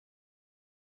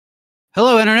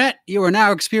Hello, Internet. You are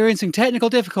now experiencing technical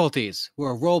difficulties.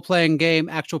 We're a role-playing game,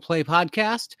 actual play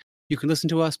podcast. You can listen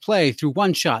to us play through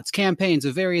one-shots, campaigns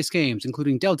of various games,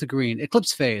 including Delta Green,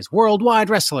 Eclipse Phase, Worldwide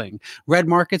Wrestling, Red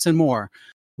Markets, and more.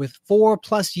 With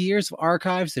 4+ years of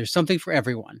archives, there's something for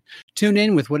everyone. Tune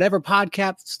in with whatever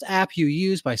podcast app you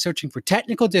use by searching for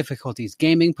Technical Difficulties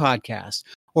Gaming Podcast,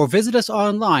 or visit us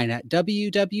online at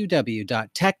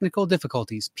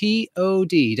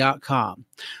www.technicaldifficultiespod.com.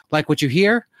 Like what you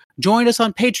hear? Join us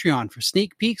on Patreon for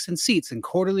sneak peeks and seats in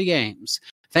quarterly games.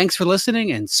 Thanks for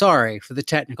listening, and sorry for the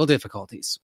technical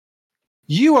difficulties.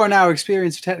 You are now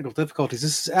experiencing technical difficulties.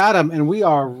 This is Adam, and we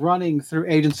are running through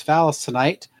Agents of ALIS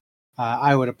tonight.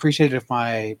 I would appreciate it if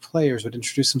my players would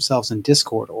introduce themselves in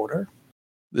Discord order.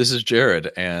 This is Jared,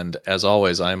 and as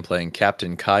always, I'm playing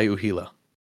Captain Kai Uhila.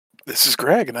 This is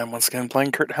Greg, and I'm once again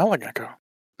playing Kyrt Howling-Echo.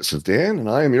 This is Dan, and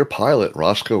I am your pilot,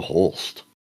 Roscoe Holst.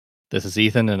 This is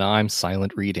Ethan, and I'm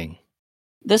silent reading.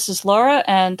 This is Laura,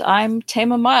 and I'm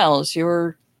Tema Miles,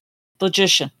 your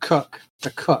logician. Cook.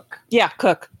 The cook. Yeah,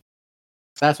 cook.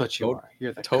 That's what you are.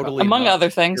 You're the Totally cook. Among other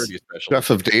things. Chef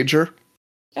of danger?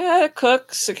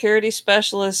 Cook, security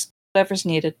specialist, whatever's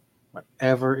needed.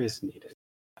 Whatever is needed.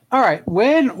 All right.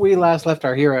 When we last left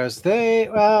our heroes, they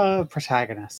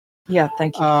protagonists. Yeah,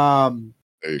 thank you.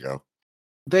 There you go.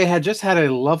 They had just had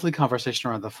a lovely conversation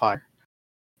around the fire.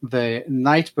 The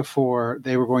night before,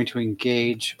 they were going to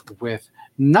engage with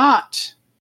not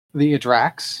the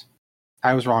Adrax.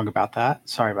 I was wrong about that.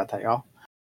 Sorry about that, y'all.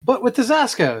 But with the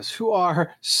Zaskos, who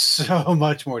are so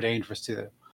much more dangerous to them.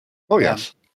 Oh,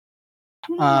 yes.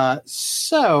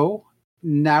 So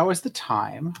now is the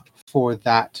time for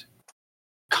that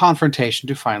confrontation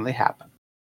to finally happen.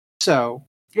 So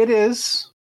it is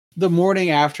the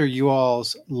morning after you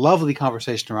all's lovely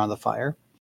conversation around the fire.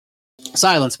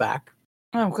 Silence back.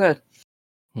 Oh, good.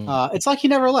 It's like he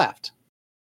never left.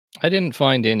 I didn't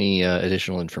find any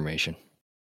additional information.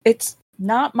 It's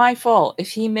not my fault if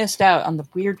he missed out on the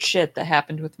weird shit that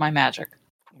happened with my magic.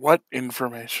 What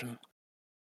information?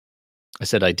 I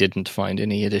said I didn't find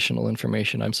any additional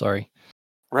information. I'm sorry.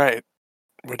 Right.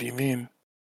 What do you mean?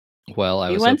 Well, I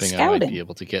He was went hoping I might scouting. be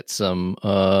able to get some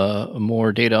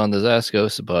more data on the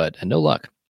Zaskos, but no luck.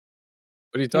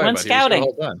 What are you talking Went about? He was here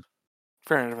the scouting. whole time.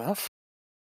 Fair enough.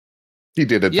 He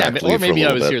did in Yeah, fact or leave maybe for a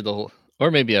I was little here the whole,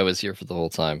 or maybe I was here for the whole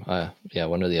time. Yeah,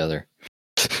 one or the other.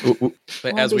 But One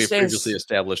as of we these have previously days-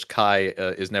 established, Kai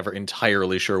is never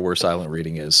entirely sure where silent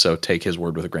reading is, so take his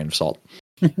word with a grain of salt.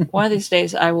 One of these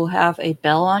days, I will have a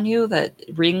bell on you that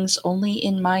rings only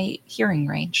in my hearing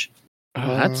range.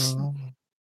 That's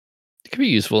it could be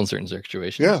useful in certain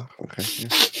situations. Yeah, okay.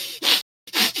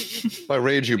 Yeah. By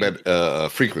range, you meant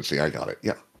frequency. I got it.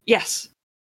 Yeah. Yes.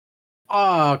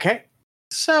 Okay.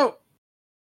 So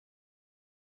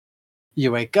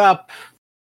you wake up.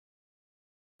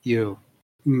 You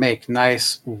make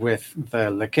nice with the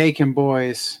Lekakin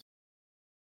boys.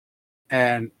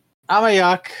 And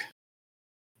Amayak,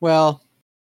 well,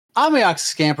 Amayak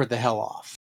scampered the hell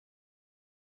off.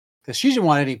 Because she didn't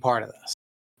want any part of this.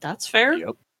 That's fair.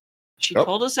 Yep. She Yep.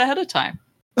 told us ahead of time.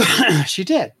 She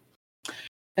did.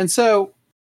 And so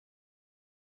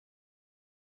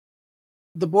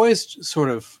the boys sort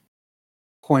of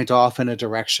point off in a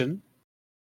direction,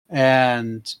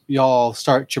 and y'all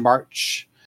start your march.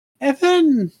 And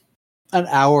then an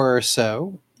hour or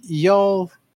so,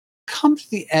 y'all come to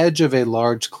the edge of a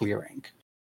large clearing.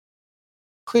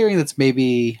 Clearing that's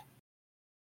maybe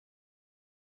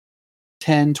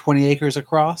 10, 20 acres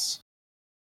across.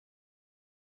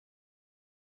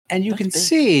 And you That's can big.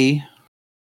 see,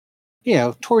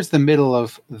 towards the middle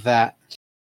of that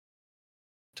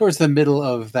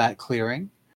clearing,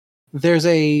 there's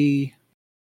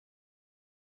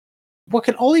what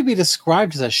can only be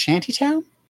described as a shantytown.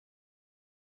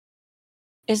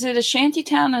 Is it a shanty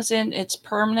town as in it's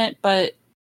permanent but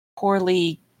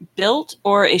poorly built,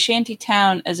 or a shanty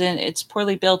town as in it's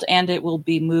poorly built and it will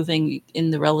be moving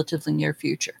in the relatively near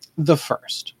future? The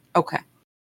first. Okay.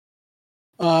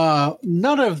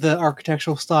 None of the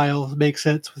architectural styles make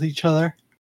sense with each other.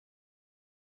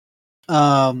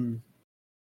 Are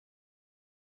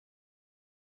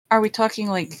we talking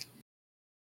like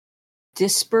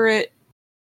disparate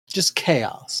Just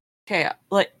chaos. chaos?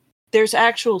 Like there's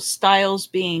actual styles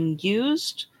being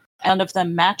used, none of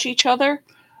them match each other?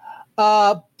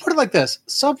 Put it like this.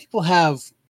 Some people have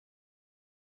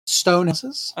stone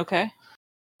houses Okay.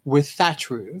 with thatch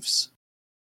roofs.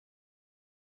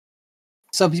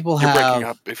 Some people You're breaking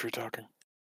have... up if you're talking.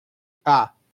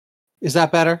 Is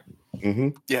that better?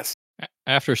 Mm-hmm. Yes.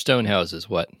 After stone houses,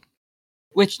 what?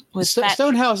 Which was that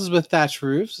Stone houses with thatch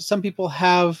roofs. Some people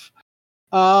have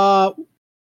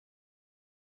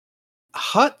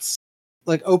huts,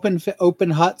 like open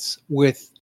huts with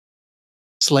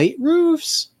slate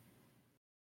roofs.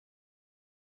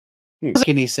 Doesn't make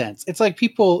any sense. It's like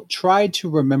people tried to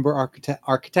remember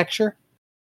architecture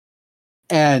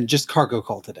and just cargo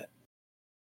culted it.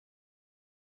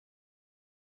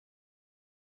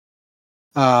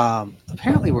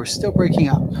 Apparently we're still breaking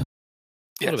up. A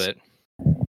little bit.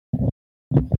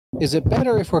 Is it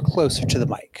better if we're closer to the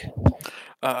mic?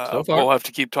 So far. We'll have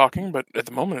to keep talking, but at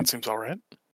the moment it seems all right.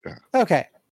 Okay.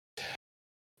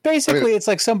 Basically, it's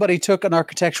like somebody took an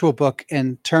architectural book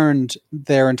and turned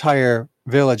their entire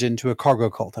village into a cargo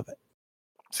cult of it.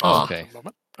 Oh, okay. At the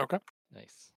moment. Okay.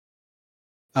 Nice.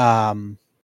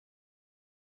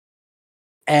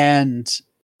 And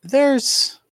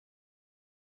there's,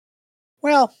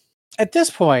 well, at this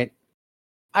point,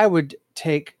 I would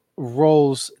take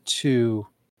rolls to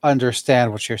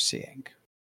understand what you're seeing.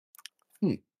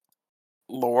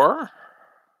 Lore?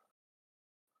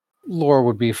 Lore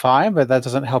would be fine, but that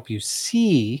doesn't help you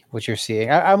see what you're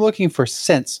seeing. I'm looking for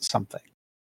sense something.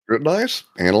 Scrutinize?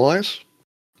 Analyze?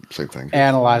 Same thing.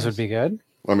 Analyze would be good.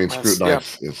 I mean, Yes,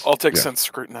 scrutinize is... I'll take yeah. sense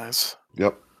scrutinize.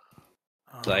 Yep.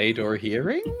 Sight or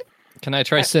hearing? Can I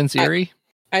try sense eerie?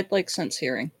 I'd like sense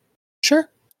hearing. Sure.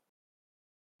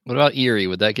 What about eerie?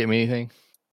 Would that get me anything?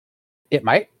 It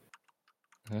might.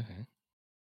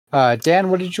 Okay. Dan,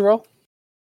 what did you roll?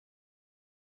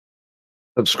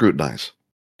 Let's scrutinize.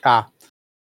 Ah,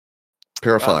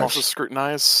 Pair of Also fives.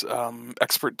 scrutinize.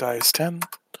 Expert dice 10.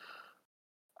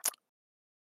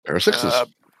 Pair of sixes.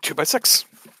 2x6.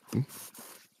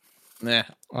 Nah.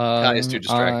 Kai is too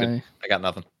distracted. I got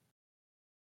nothing.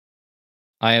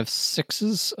 I have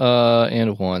sixes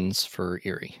and ones for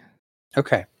eerie.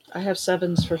 okay. I have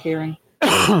 7s for hearing.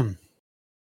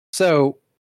 So,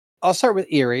 I'll start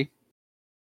with Eerie.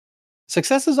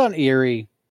 Successes on Eerie.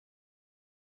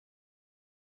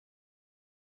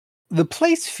 The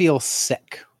place feels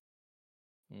sick.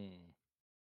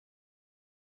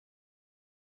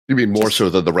 You mean more so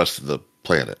than the rest of the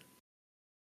planet?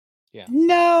 Yeah.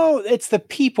 No, it's the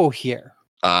people here.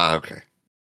 Ah, okay.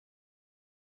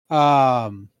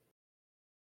 And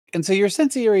so your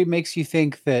sense of Eerie makes you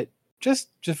think that just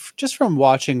from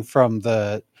watching from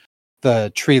the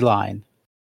tree line,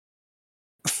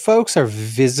 folks are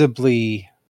visibly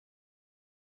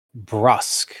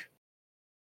brusque.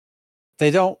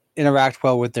 They don't interact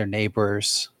well with their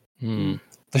neighbors.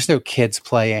 There's no kids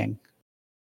playing.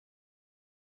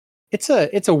 It's a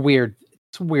weird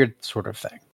sort of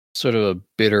thing. Sort of a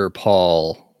bitter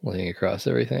pall laying across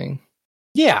everything.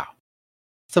 Yeah.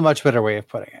 It's a much better way of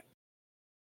putting it.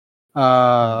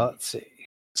 Let's see.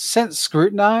 Sense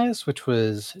Scrutinize, which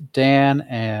was Dan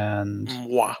and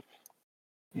Mwah.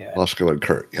 yeah, Roscoe and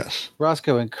Kyrt, yes.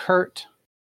 Roscoe and Kyrt.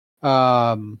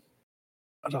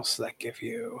 What else does that give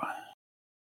you?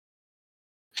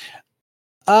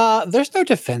 There's no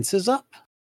defenses up.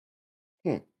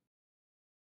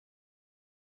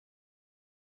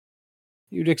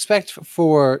 You'd expect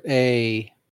for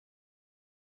a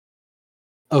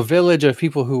village of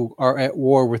people who are at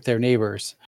war with their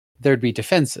neighbors, there'd be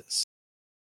defenses.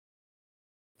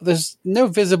 There's no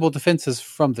visible defenses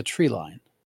from the tree line.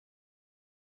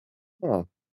 Oh.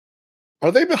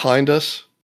 Are they behind us?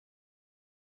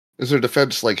 Is their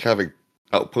defense like having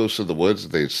outposts in the woods?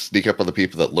 They sneak up on the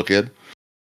people that look in?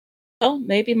 Well,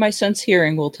 maybe my sense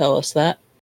hearing will tell us that.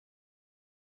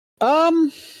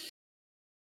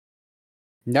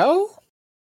 No.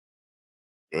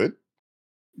 Good.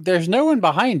 There's no one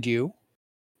behind you,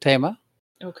 Tema.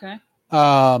 Okay.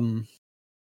 Above?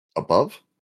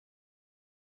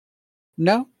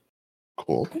 No.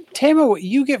 Cool. Tema, what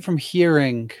you get from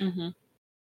hearing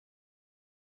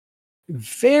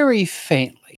very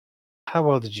faintly. How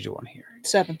well did you do on hearing?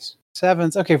 7s.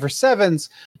 7s. Okay, for 7s,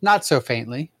 not so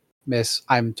faintly, Miss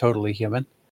I'm Totally Human.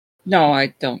 No,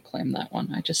 I don't claim that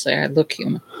one. I just say I look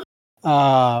human.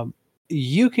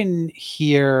 You can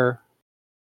hear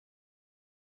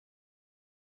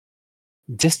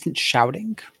distant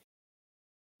shouting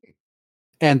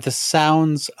and the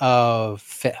sounds of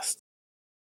fists.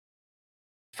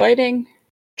 Fighting,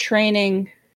 training.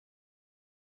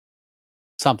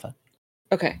 Something.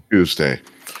 Okay. Tuesday.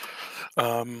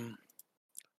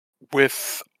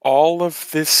 With all of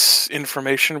this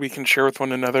information we can share with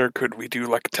one another, could we do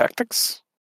like tactics?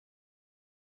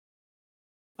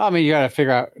 I mean, you got to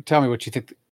figure out. Tell me what you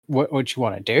think. What you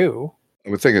want to do? I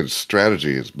would think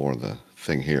strategy is more the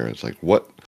thing here. It's like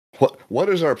what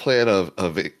is our plan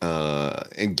of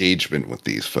engagement with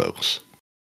these folks?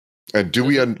 And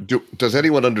does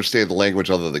anyone understand the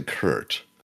language other than Kyrt?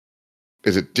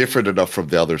 Is it different enough from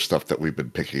the other stuff that we've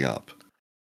been picking up?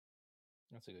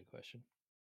 That's a good question.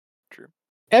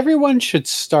 Everyone should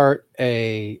start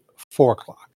a 4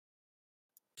 o'clock.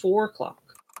 4 o'clock.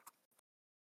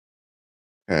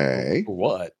 Okay. For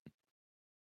what?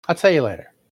 I'll tell you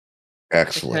later.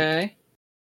 Excellent. Okay.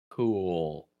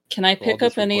 Cool. Can I So I'll pick up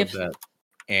just any record of... that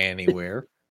anywhere?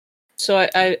 So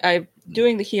I'm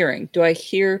doing the hearing. Do I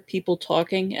hear people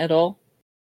talking at all?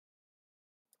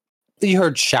 You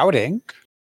heard shouting.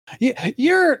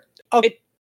 You're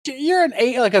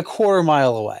like a quarter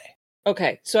mile away.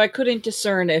 Okay, so I couldn't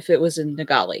discern if it was in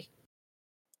Nagali.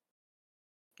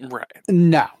 Right.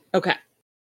 No. Okay.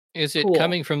 Is it Cool.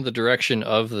 coming from the direction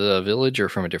of the village or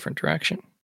from a different direction?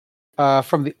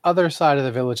 From the other side of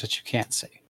the village that you can't see.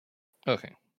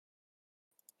 Okay.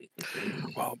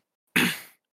 Well,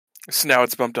 so now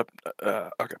it's bumped up.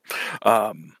 Okay.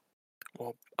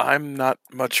 Well, I'm not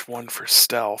much one for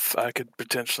stealth. I could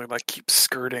potentially keep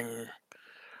skirting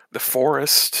the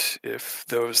forest if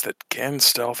those that can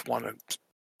stealth want to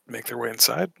make their way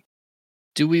inside.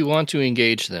 Do we want to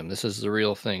engage them? This is the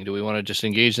real thing. Do we want to just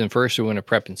engage them first, or want to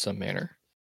prep in some manner?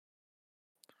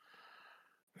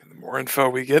 The more info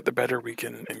we get, the better we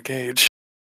can engage.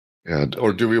 Yeah,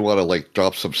 or do we want to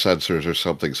drop some sensors or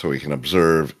something so we can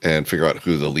observe and figure out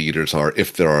who the leaders are,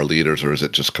 if there are leaders, or is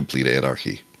it just complete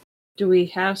anarchy? Do we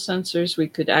have sensors we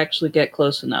could actually get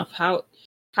close enough?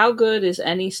 How good is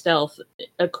any stealth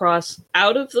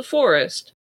out of the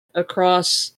forest,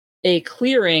 across a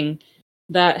clearing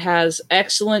that has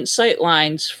excellent sight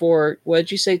lines for,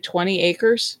 what'd you say, 20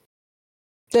 acres?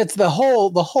 That's the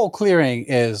whole clearing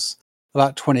is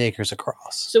about 20 acres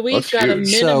across. So we've That's got a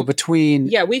huge. minimum. So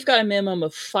between We've got a minimum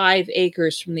of 5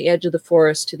 acres from the edge of the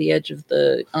forest to the edge of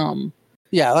the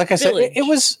like I said, village.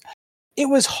 it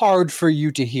was hard for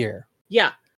you to hear.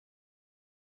 Yeah.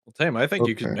 Well, Tim, I think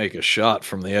you Okay. could make a shot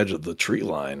from the edge of the tree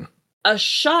line. A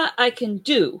shot I can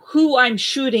do. Who I'm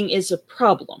shooting is a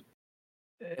problem.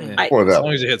 Or As that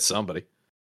long as you hit somebody.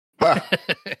 Ha!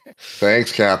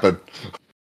 Thanks, Captain.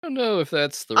 I don't know if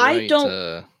that's the I right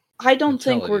don't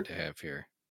think mentality to have here.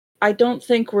 I don't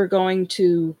think we're going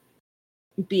to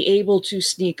be able to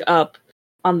sneak up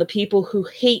on the people who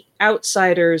hate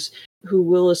outsiders, who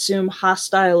will assume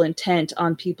hostile intent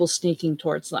on people sneaking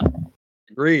towards them.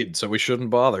 Agreed. So we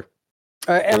shouldn't bother.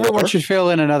 Everyone Or- should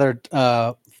fill in another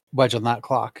wedge on that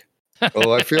clock.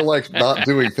 Oh, I feel like not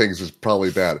doing things is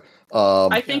probably bad.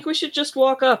 I think we should just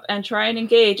walk up and try and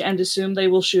engage and assume they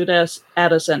will shoot at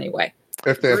us anyway.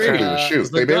 If they have something to Is shoot, the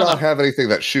they may gun not up? have anything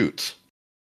that shoots.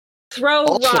 Throw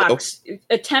Also- rocks.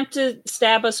 Attempt to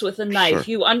stab us with a knife.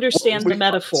 Sure. You understand Well, the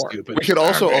metaphor. Stupid. We could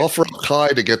also garbage. offer up Kai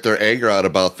to get their anger out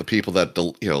about the people that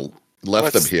left them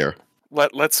Let's- here.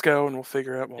 Let's go and we'll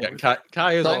figure out what Yeah,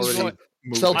 Kai is Sounds already like-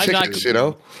 moving. Sell I'm not- tickets, you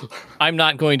know. I'm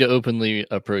not going to openly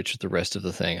approach the rest of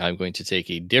the thing. I'm going to take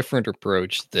a different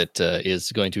approach that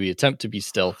is going to be attempt to be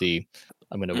stealthy.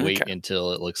 I'm going to wait Okay.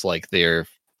 until it looks like they've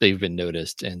been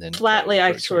noticed, and then Flatly, try to I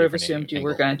approach sort a of different assumed you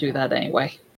angle. were going to do that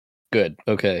anyway. Good.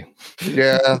 Okay.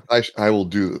 Yeah, I will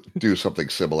do something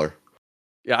similar.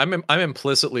 Yeah, I'm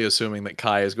implicitly assuming that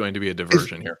Kai is going to be a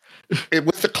diversion here.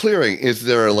 With the clearing, is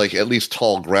there at least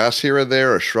tall grass here and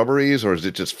there, or shrubberies, or is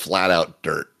it just flat out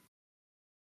dirt?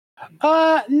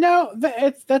 No,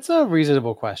 that's a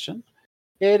reasonable question.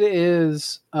 It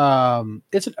is.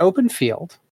 It's an open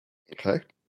field. Okay.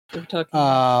 We're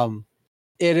talking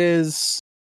It is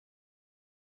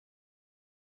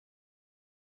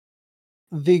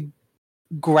the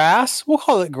grass. We'll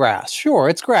call it grass. Sure,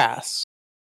 it's grass.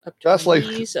 up to That's our like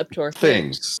knees, up to our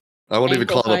things. hips. I won't even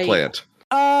Ankle call it a height.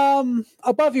 plant.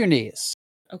 Above your knees,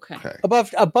 Okay. Okay.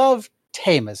 above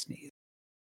Tama's knees.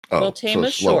 Oh, Well, so Tama's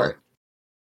it's lower.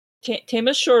 short.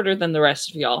 Tama's shorter than the rest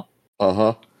of y'all.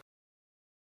 Uh-huh.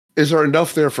 Is there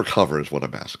enough there for cover is what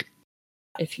I'm asking.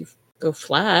 If you go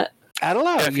flat, I don't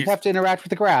know. Yeah, if You'd you- have to interact with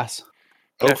the grass.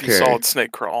 If you Okay. solid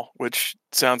snake crawl, which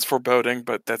sounds foreboding,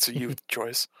 but that's a youth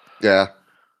choice. Yeah.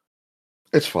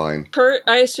 It's fine. Kyrt,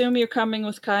 I assume you're coming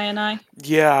with Kai and I.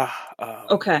 Yeah.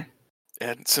 Okay.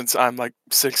 And since I'm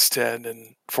 6'10"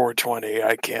 and 420,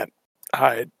 I can't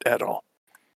hide at all.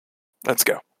 Let's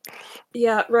go.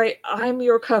 Yeah, right. I'm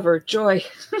your cover, Joy.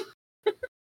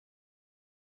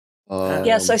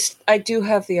 Yes, I do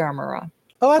have the armor on.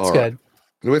 Oh, that's All right.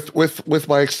 good. With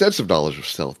my extensive knowledge of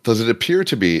stealth, does it appear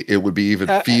to me it would be even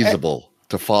feasible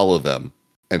to follow them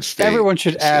and stay? Everyone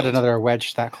should add stealth? another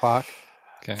wedge to that clock.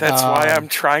 Okay. That's why Um, I'm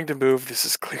trying to move. This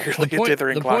is clearly The a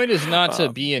dithering point, clock. is not to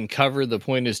Um, be in cover. The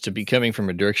point is to be coming from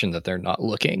a direction that they're not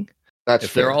looking. That's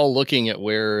If they're fair. all looking at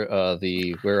where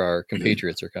our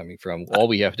compatriots are coming from, all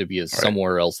we have to be is All right.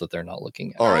 somewhere else that they're not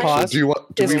looking at. All right. Pause. So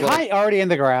do Is we want? Kai already in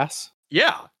the grass?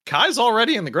 Yeah. Kai's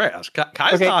already in the grass.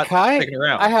 Kai's Okay, not Kai, sticking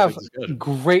around. I have This is good.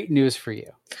 great news for you.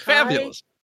 Fabulous.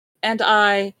 And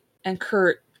I and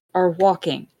Kyrt are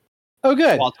walking. Oh,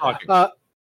 good. While talking.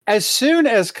 As soon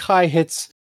as Kai hits,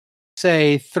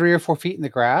 say, 3 or 4 feet in the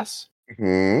grass,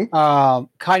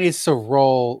 Kai needs to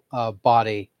roll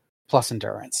body plus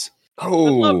endurance.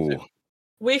 Oh,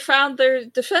 We found their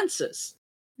defenses.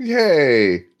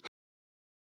 yay.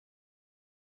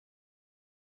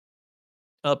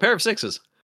 A pair of 6s.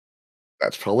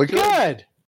 That's probably good.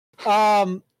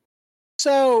 Good.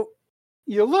 So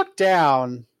you look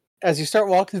down as you start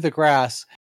walking through the grass.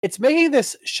 It's making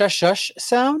this shush shush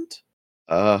sound.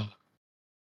 Like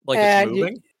And it's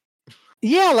moving?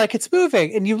 Yeah, like it's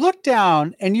moving. And you look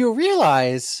down and you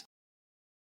realize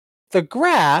the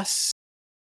grass,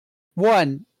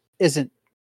 one, isn't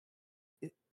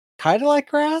kind of like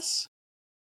grass.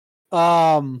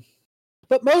 But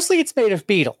mostly it's made of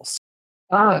beetles.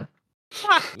 Ooh.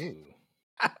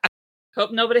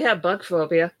 Hope nobody had bug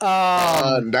phobia.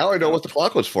 Now I know what the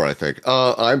clock was for, I think.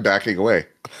 I'm backing away.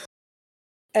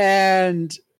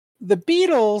 And the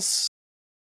beetles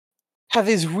have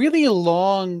these really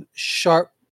long,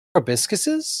 sharp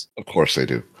proboscises Of course they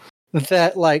do.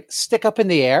 that like stick up in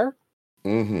the air.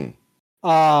 Mm-hmm.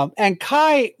 And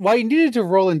Kai, why you needed to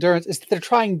roll endurance is that they're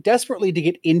trying desperately to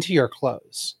get into your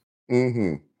clothes.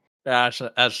 Mm-hmm. Gosh,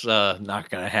 that's not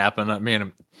going to happen. I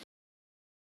mean,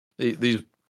 these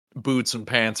boots and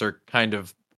pants are kind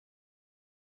of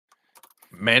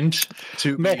meant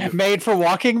to be... Made for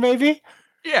walking, maybe?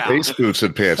 Yeah. Face boots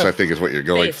and pants, I think, is what you're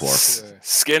going for.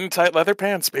 Skin tight leather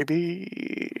pants,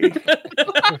 baby.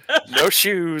 No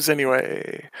shoes,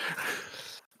 anyway.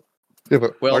 Yeah,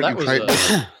 but Well, aren't that you was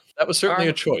tight- that was certainly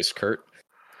a choice, Kyrt.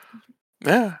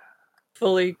 Yeah.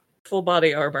 Full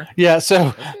body armor. Yeah,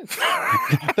 so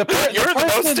You're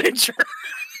the most danger.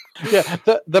 yeah,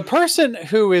 the person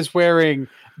who is wearing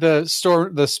the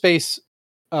space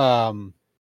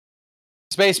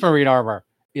marine armor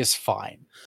is fine.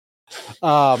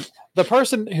 The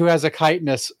person who has a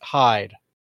chitinous hide,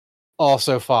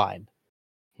 also fine.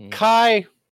 Kai,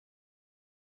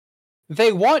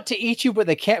 they want to eat you, but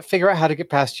they can't figure out how to get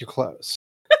past your clothes.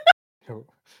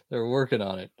 They're working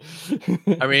on it.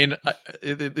 I mean,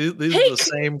 these are the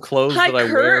same clothes that I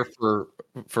wear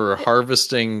for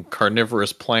harvesting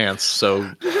carnivorous plants. So,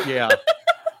 yeah.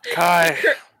 Kai.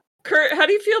 Kyrt, how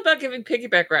do you feel about giving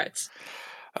piggyback rides?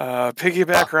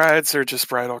 Piggyback rides or just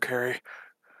bridal carry?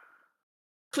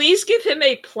 Please give him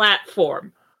a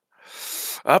platform.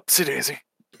 Upsie daisy.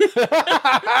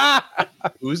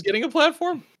 Who's getting a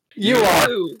platform? You are.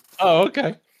 Oh,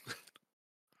 okay.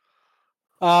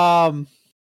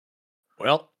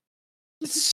 Well,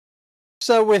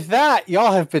 so with that,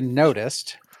 y'all have been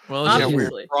noticed. well, this is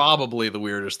Obviously. probably the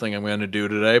weirdest thing I'm going to do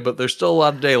today, but there's still a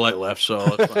lot of daylight left,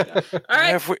 so it's fine. All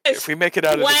right, If we make it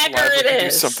out of this swagger lab, we it can do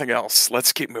is. something else.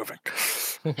 Let's keep moving.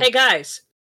 hey guys,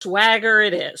 swagger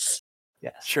it is.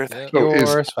 Yes. Sure thing. So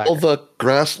Your is swagger. all the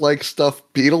grass-like stuff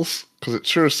beetles? Because it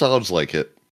sure sounds like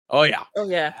it. Oh, yeah. Oh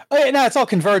yeah. Oh, yeah, no, it's all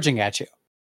converging at you.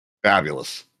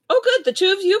 Fabulous. Oh good, the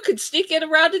two of you could sneak in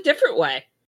around a different way.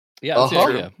 Yeah, that's the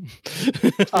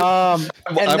Uh-huh. idea.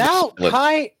 And I'm now, split.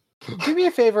 Kai, do me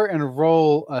a favor and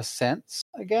roll a sense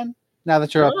again. Now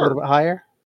that you're up a little bit higher.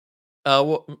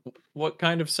 What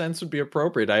kind of sense would be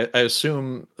appropriate? I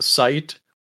assume sight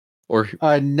or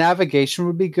Navigation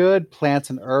would be good. Plants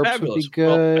and herbs Fabulous. would be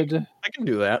good. I can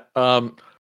do that.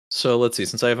 So let's see.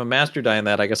 Since I have a master die in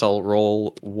that, I guess I'll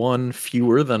roll one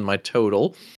fewer than my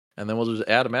total, and then we'll just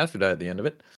add a master die at the end of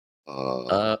it.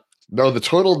 No, the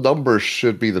total number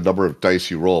should be the number of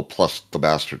dice you roll plus the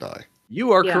master die.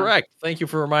 You are Yeah. correct. Thank you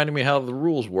for reminding me how the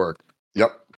rules work.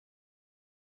 Yep.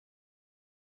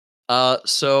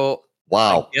 So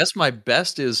Wow. I guess my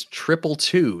best is triple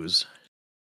twos.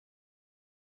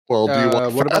 Well, do you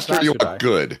want what about fast or do you master want die?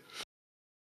 good?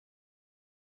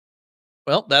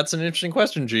 Well, that's an interesting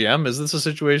question, GM. Is this a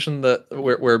situation that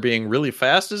where being really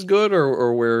fast is good,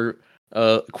 or where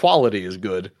quality is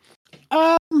good?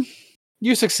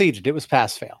 You succeeded. It was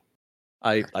pass fail.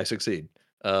 I succeed.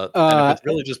 And if it's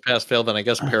really just pass fail, then I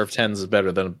guess a pair of tens is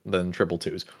better than triple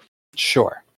twos.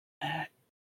 Sure.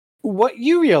 What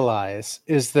you realize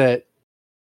is that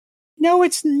no,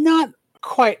 it's not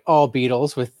quite all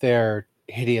beetles with their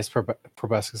hideous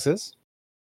proboscises.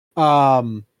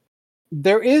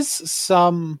 There is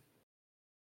some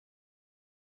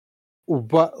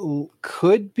what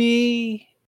could be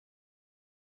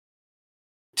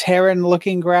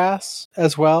Terran-looking grass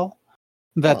as well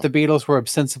that the beetles were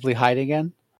ostensibly hiding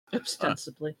in.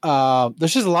 Ostensibly.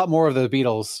 There's just a lot more of the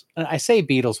beetles. And I say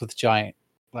beetles with giant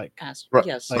like Right.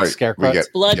 Yes. like Right. scarecrows. We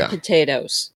get- Blood yeah.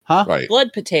 potatoes. Huh? Right.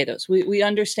 Blood potatoes. We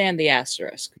understand the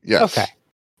asterisk. Yes. Okay.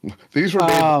 These were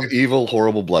made by evil,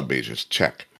 horrible blood mages.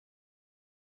 Check.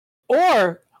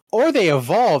 Or they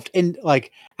evolved in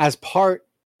like as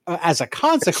a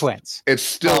consequence. It's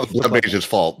still of the the blood blood mage's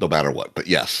fault, no matter what. But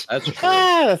yes. That's true.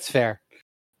 That's fair.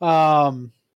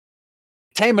 Tema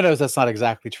knows that's not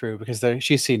exactly true because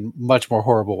she's seen much more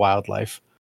horrible wildlife.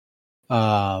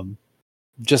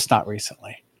 Just not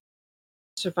recently.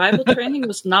 Survival training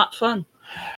was not fun.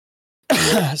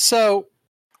 So,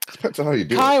 Depends on how you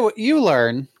do Kai, it. what you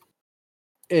learn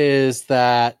is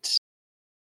that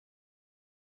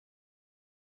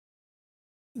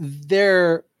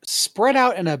they're spread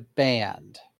out in a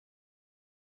band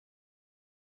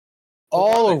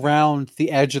all around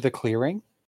the edge of the clearing.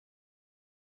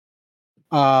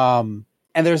 And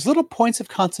there's little points of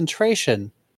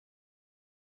concentration.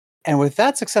 And with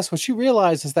that success, what you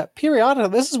realize is that periodically,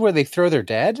 this is where they throw their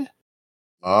dead.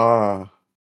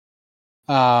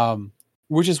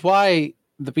 Which is why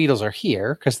the beetles are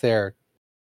here, because they're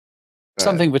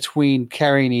something between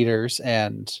carrion eaters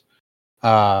and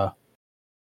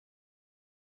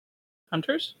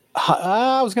Hunters?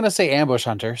 I was going to say ambush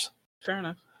hunters. Fair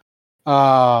enough.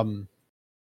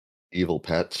 Evil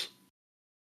pets.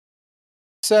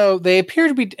 So they appear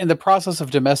to be in the process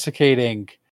of domesticating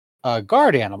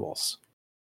guard animals.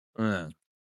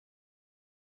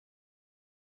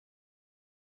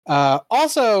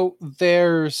 Also,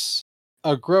 there's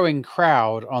a growing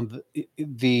crowd on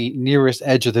the nearest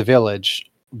edge of the village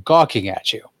gawking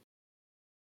at you.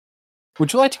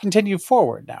 Would you like to continue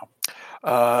forward now?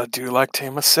 Do like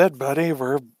Tema said, buddy,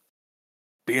 we're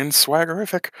being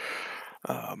swaggerific.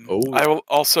 I will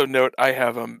also note I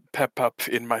have a Pep Pup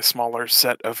in my smaller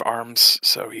set of arms,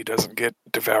 so he doesn't get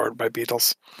devoured by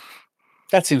beetles.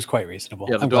 That seems quite reasonable.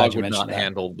 Yeah, the I'm glad dog you would not mentioned that.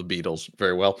 handle the beetles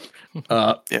very well.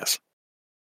 Yes.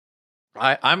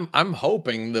 I'm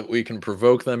hoping that we can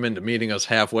provoke them into meeting us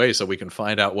halfway so we can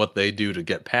find out what they do to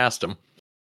get past them.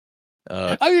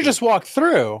 You just walk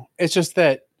through. It's just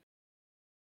that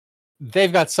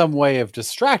they've got some way of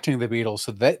distracting the beetles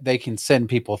so that they can send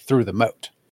people through the moat.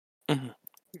 Mm-hmm.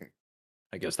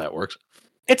 I guess that works.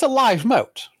 It's a live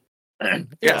moat.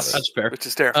 Yes, that's fair. Which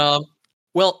is terrifying.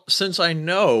 Well, since I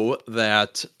know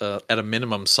that at a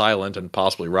minimum Silent and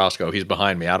possibly Roscoe, he's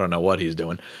behind me, I don't know what he's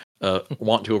doing,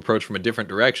 want to approach from a different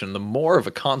direction, the more of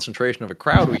a concentration of a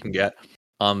crowd we can get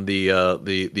on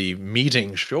the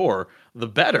meeting shore, the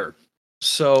better.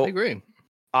 So I agree.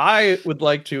 I would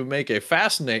like to make a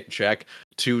fascinate check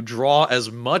to draw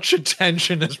as much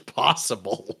attention as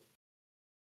possible.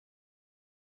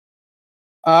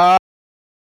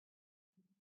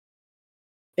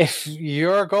 If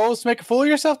your goal is to make a fool of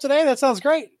yourself today, that sounds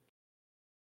great.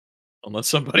 Unless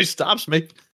somebody stops me.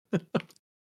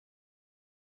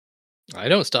 I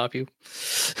don't stop you.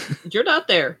 You're not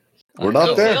there. We're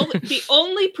not there. The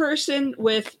only person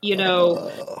with,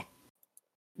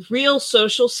 real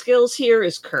social skills here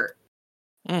is Kyrt.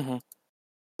 Mm-hmm.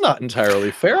 Not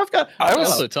entirely fair. I was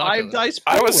also talking 5 dice.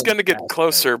 I was going to get pool.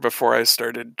 closer before I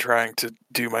started trying to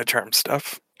do my charm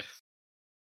stuff.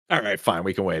 All right, fine.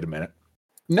 We can wait a minute.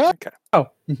 No. Okay. Oh,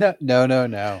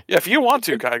 no. Yeah, if you want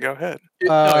to, Kai, go ahead.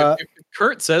 No, if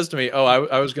Kyrt says to me, "Oh,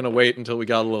 I was going to wait until we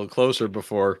got a little closer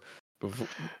before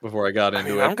I got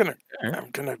into it." I'm gonna.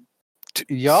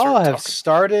 Y'all start have talking.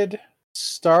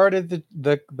 started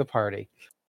the party.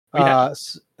 Yeah.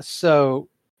 So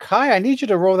Kai, I need you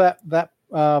to roll that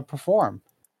perform.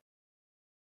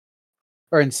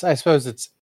 Or I suppose it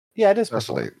is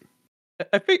perform.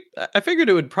 I figured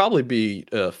it would probably be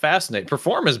fascinate.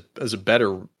 Perform is a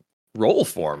better role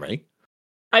for me.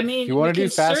 I mean, If you want to do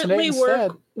fascinate instead.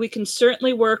 We can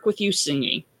certainly work with you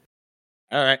singing.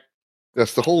 All right.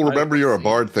 Yes, the whole remember you're a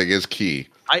bard thing is key.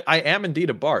 I am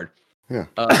indeed a bard. Yeah.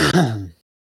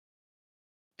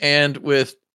 And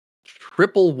with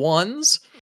triple ones,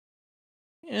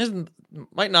 it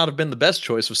might not have been the best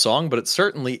choice of song, but it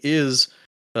certainly is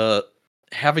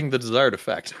having the desired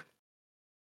effect.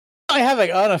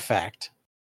 Having an effect.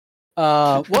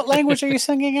 What language are you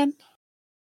singing in?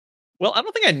 Well, I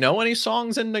don't think I know any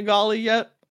songs in Nagali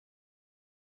yet.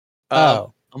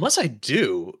 Unless I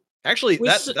do. Actually, We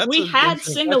that's had an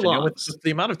interesting sing-alongs. question. With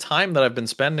the amount of time that I've been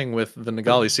spending with the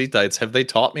Nagalisites, have they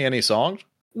taught me any songs?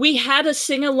 We had a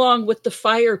sing-along with the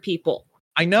fire people.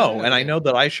 I know, and I know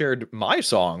that I shared my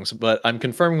songs, but I'm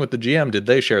confirming with the GM, did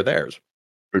they share theirs?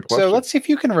 Good question. So let's see if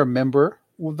you can remember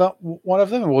one of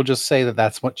them, and we'll just say that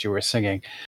that's what you were singing.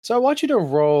 So I want you to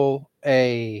roll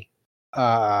a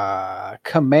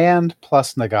command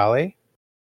plus Nagali.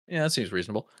 Yeah, that seems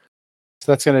reasonable.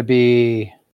 So that's going to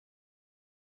be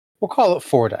We'll call it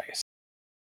 4 dice.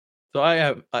 So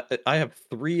I have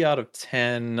 3 out of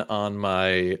 10 on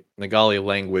my Nagali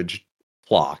language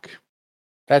clock.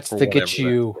 That's for to get whatever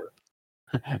you.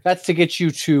 that's worth. That's to get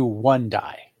you to 1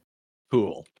 die.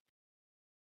 Cool.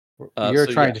 You're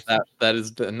So trying yeah, to. that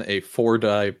is then a 4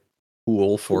 die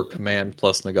pool for command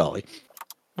plus Nagali.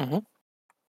 Mm-hmm.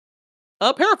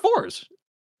 A pair of 4s.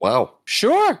 Wow.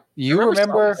 Sure, you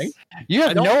remember. something. You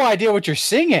have no idea what you're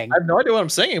singing. I have no idea what I'm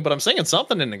singing, but I'm singing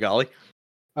something in Nagali.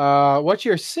 What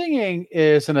you're singing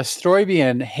is an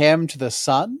Astroibian hymn to the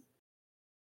sun.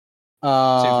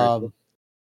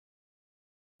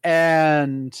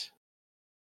 And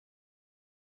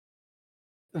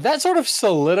that sort of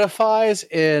solidifies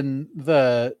in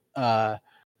the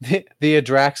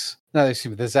Adrax, no,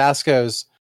 excuse me, the Zaskos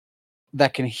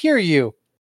that can hear you,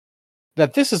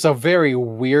 that this is a very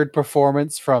weird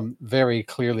performance from very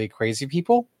clearly crazy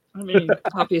people. I mean,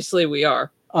 obviously we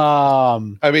are.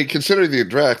 I mean, considering the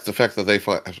Adrax, the fact that they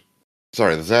find,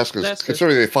 sorry, the Zaskas,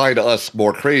 considering they find us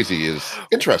more crazy is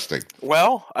interesting.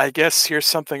 Well, I guess here's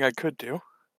something I could do.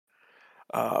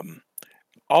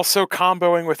 Also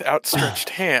comboing with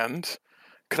outstretched hand,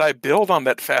 could I build on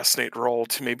that fascinate roll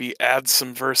to maybe add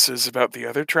some verses about the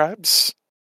other tribes?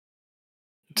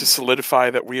 To solidify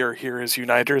that we are here as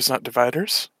uniters, not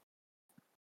dividers?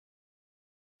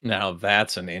 Now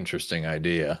that's an interesting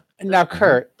idea. Now,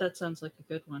 Kyrt, That sounds like a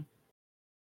good one.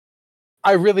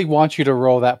 I really want you to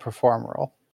roll that perform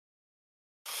roll.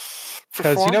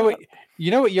 Because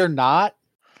you know what you're not?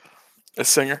 A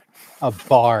singer. A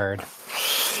bard.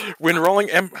 When rolling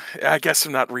I guess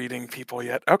I'm not reading people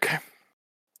yet. Okay.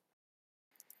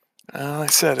 I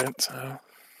said it, so.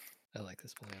 I like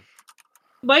this plan.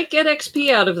 Might get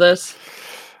XP out of this.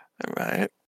 All right.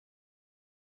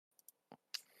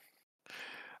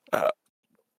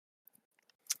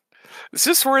 Is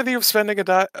this worthy of spending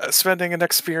spending an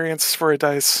experience for a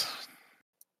dice?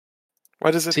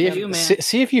 What is it? See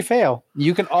if you fail.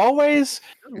 You can always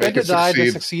spend a die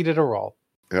to succeed at a roll.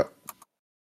 Yep.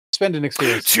 Spend an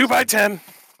experience. 2 by 10.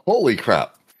 Holy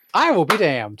crap! I will be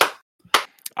damned.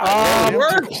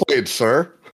 Played,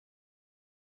 sir.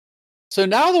 So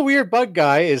now the weird bug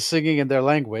guy is singing in their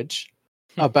language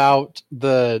about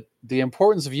the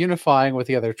importance of unifying with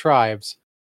the other tribes.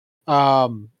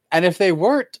 And if they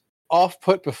weren't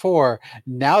off-put before,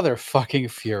 now they're fucking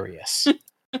furious.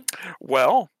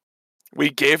 Well, we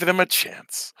gave them a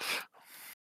chance.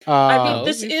 I mean,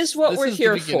 this is what we're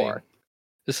here for.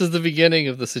 This is the beginning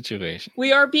of the situation.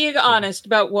 We are being honest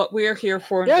about what we're here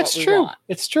for and yeah, what it's we true. want.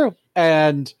 It's true.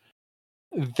 And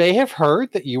they have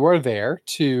heard that you are there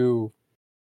to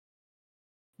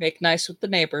make nice with the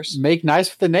neighbors.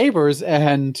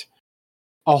 And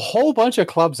a whole bunch of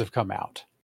clubs have come out.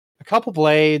 A couple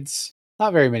blades,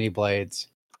 not very many blades.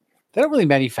 They don't really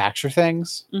manufacture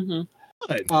things.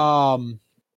 Mm-hmm.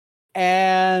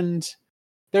 And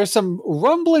there's some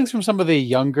rumblings from some of the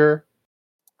younger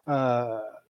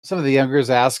Zaskos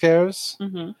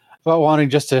about wanting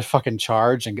just to fucking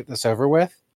charge and get this over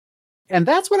with. And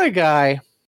that's when a guy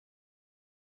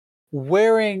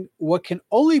wearing what can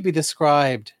only be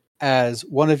described as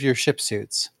one of your ship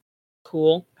suits.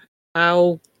 Cool.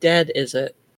 How dead is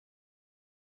it?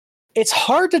 It's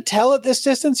hard to tell at this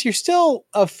distance. You're still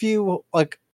a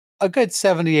good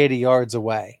 70, 80 yards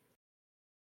away.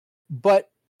 But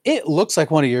it looks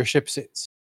like one of your ship suits.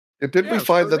 Didn't we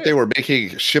find that they were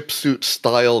making ship suit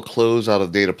style clothes out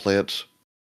of data plants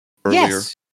earlier?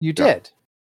 Yes, you did.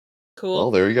 Cool.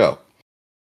 Well, there you go.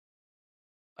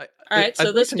 All right,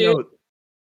 so this dude...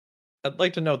 I'd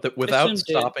like to note that without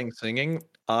stopping singing,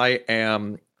 I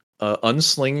am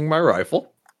unslinging my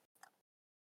rifle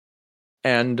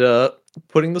and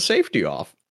putting the safety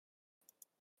off.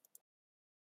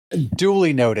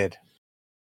 Duly noted.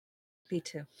 Me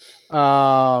too.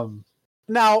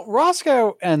 Now,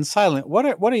 Roscoe and Silent, what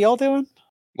are y'all doing?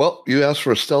 Well, you asked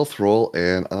for a stealth roll,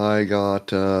 and I got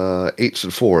 8s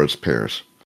and 4s pairs.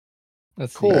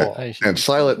 That's cool. And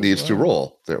Silent needs to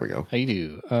roll. There we go. I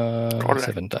do.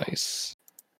 7 dice.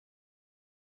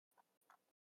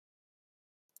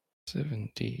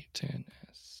 7d10s.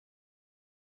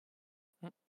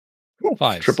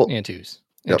 5s Triple and 2s.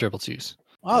 And triple 2s.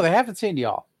 Oh, they haven't seen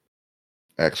y'all.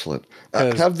 Excellent.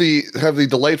 Have the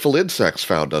delightful insects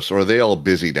found us, or are they all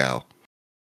busy now?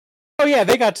 Oh yeah,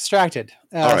 they got distracted.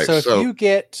 All right, so if you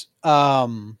get,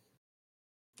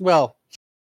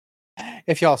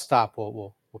 if y'all stop,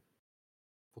 we'll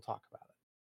talk about it.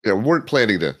 Yeah, we weren't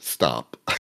planning to stop.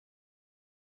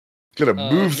 Gonna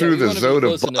move through the zone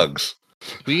of bugs.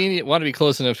 We want to be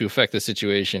close enough to affect the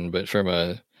situation, but from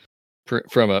a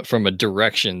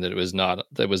direction that was not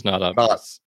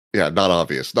obvious. Yeah, not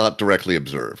obvious, not directly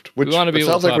observed. Which We want to be it able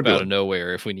to sounds like pop we're out doing. of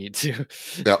nowhere if we need to.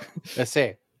 Yep. Let's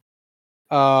see.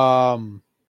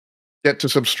 Get to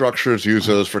some structures, use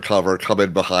those for cover, come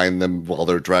in behind them while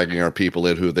they're dragging our people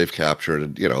in who they've captured,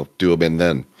 and do them in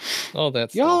then. Oh,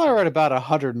 that's Y'all are lovely. at about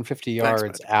 150 Thanks,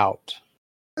 yards bud. out.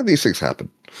 And these things happen.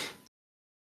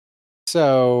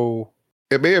 So,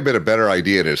 It may have been a better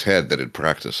idea in his head than in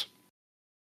practice.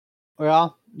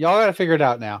 well, y'all got to figure it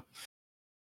out now.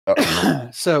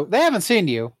 So they haven't seen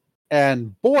you,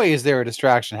 and boy, is there a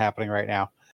distraction happening right now.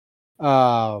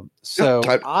 So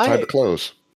Time to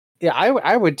close. Yeah,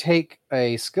 I would take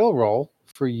a skill roll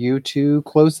for you to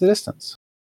close the distance.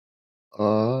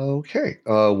 Okay.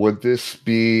 Would this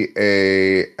be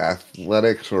a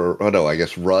athletics or I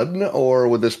guess run, or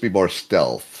would this be more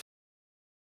stealth?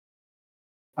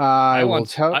 I will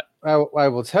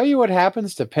tell you what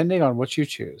happens depending on what you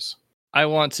choose. I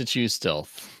want to choose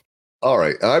stealth. All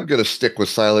right, I'm going to stick with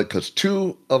silent because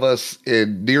two of us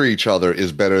near each other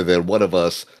is better than one of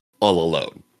us all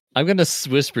alone. I'm going to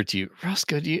whisper to you,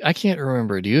 Roscoe, I can't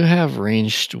remember. Do you have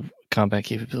ranged combat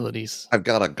capabilities? I've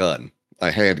got a gun, a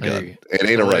handgun. It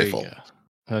ain't a There you rifle.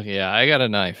 go. Okay, yeah, I got a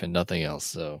knife and nothing else,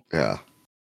 so. Yeah.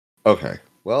 Okay,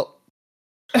 well,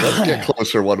 let's get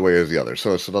closer one way or the other.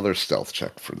 So it's another stealth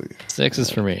check for the... 6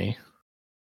 is for me.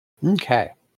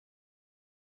 Okay.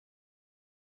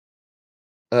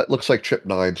 It looks like trip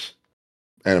 9s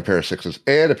and a pair of 6s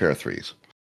and a pair of 3s.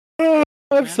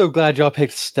 I'm so glad y'all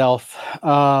picked stealth.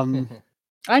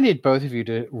 I need both of you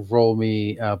to roll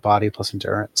me body plus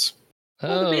endurance.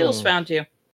 Well, the Beatles found you.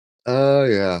 Oh,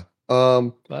 yeah.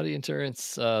 Body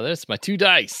endurance. That's my 2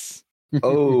 dice.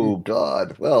 Oh,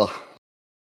 God. Well...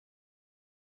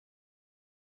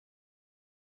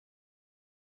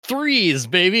 3s,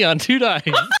 baby, on 2 dice.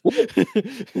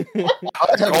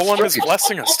 Golan is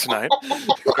blessing us tonight.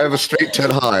 I have a straight 10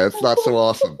 high. It's not so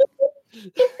awesome.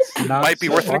 Might be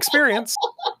worth an experience.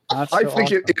 I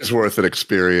think it is worth an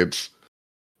experience.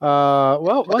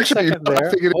 Well, one Actually, second I there.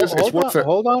 think it is. It's worth it.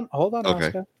 Hold on, Okay.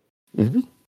 Roscoe. Mm-hmm.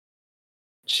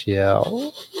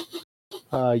 Chill.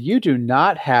 You do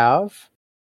not have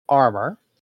armor.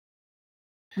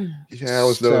 Yeah, I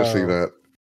was noticing that.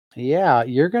 Yeah,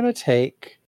 you're gonna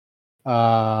take.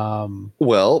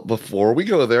 Well, before we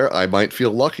go there, I might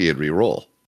feel lucky and re-roll.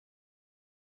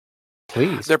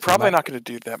 Please. They're probably not going to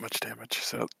do that much damage,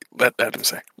 so let Adam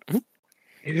say.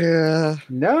 Yeah.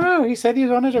 No, he said he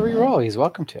wanted to re-roll. He's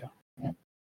welcome to.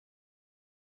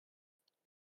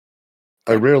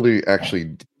 I rarely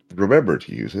actually remember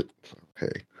to use it.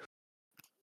 Okay.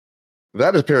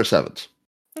 That is a pair of 7s.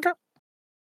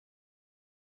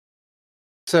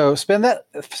 So spend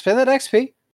that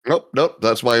XP. Nope.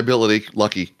 That's my ability.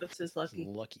 Lucky. This is lucky.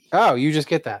 Oh, you just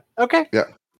get that. Okay. Yeah.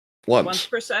 Once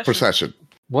per session. Per session.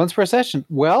 Once per session.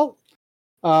 Well,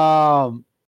 yeah,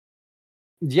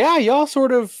 y'all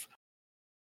sort of.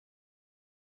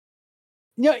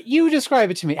 Yeah, you describe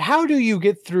it to me. How do you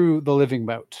get through the living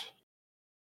moat?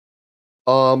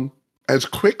 As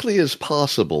quickly as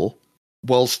possible,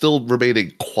 while still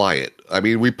remaining quiet. I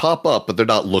mean, we pop up, but they're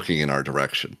not looking in our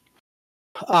direction.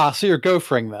 So you're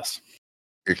gophering this.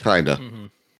 Kinda. Mm-hmm.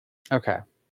 Okay.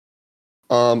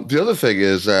 The other thing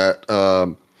is that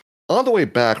on the way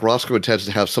back, Roscoe intends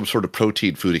to have some sort of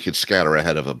protein food he can scatter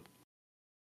ahead of him.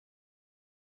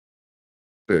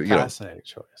 Fascinating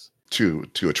choice. To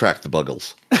attract the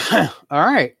buggles. All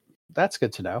right. That's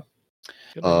good to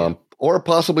know. Or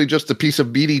possibly just a piece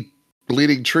of meaty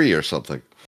bleeding tree or something.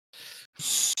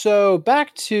 So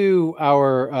back to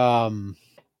our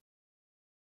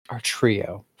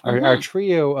trio. Our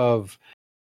trio of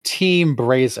Team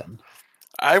Brazen.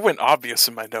 I went obvious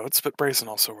in my notes, but Brazen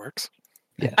also works.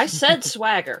 Yes. I said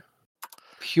swagger.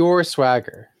 Pure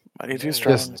swagger. I need to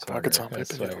strong. Just Pockets on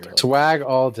that's my swagger. Swag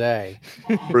all day.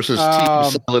 Versus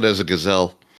Team Solid as a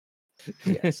gazelle.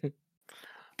 Yes.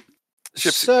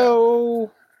 Shipsy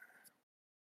So,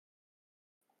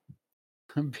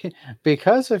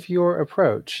 because of your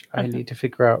approach, I need to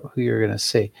figure out who you're going to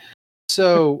see.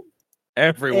 So,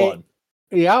 Everyone.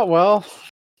 yeah, well,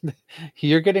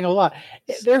 you're getting a lot.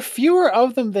 There are fewer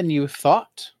of them than you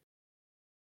thought.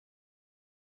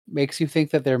 Makes you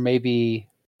think that there may be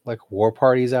like war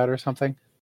parties out or something.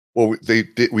 Well,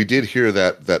 we did hear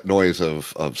that noise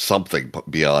of something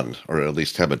beyond, or at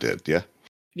least Tema did. Yeah.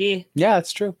 Yeah. Yeah,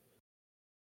 that's true.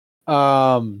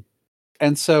 And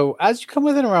so as you come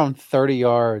within around 30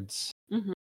 yards,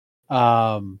 Mhm.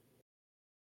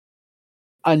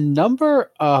 A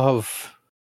number of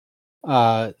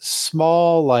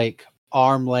small, like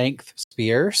arm length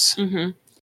spears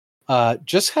Mm-hmm.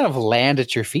 just kind of land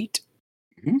at your feet.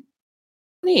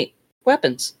 Neat.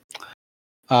 Weapons.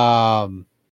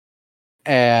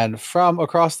 And from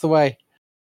across the way,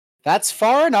 that's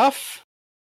far enough.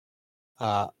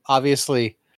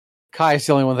 Obviously, Kai is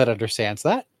the only one that understands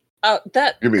that.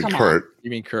 That You mean come on. Kyrt?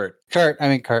 You mean Kyrt?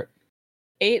 Kyrt.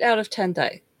 8 out of 10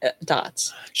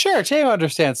 dots. Sure, Tama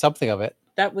understands something of it.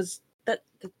 That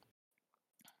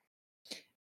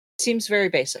seems very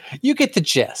basic. You get the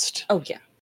gist. Oh yeah.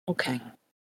 Okay.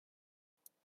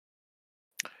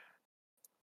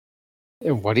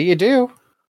 And what do you do?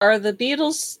 Are the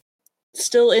beetles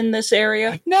still in this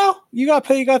area? No, you got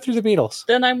through the beetles.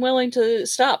 Then I'm willing to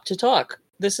stop to talk.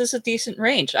 This is a decent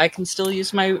range. I can still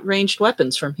use my ranged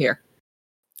weapons from here.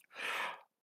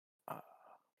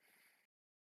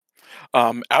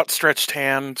 Outstretched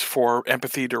hand for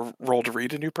empathy to roll to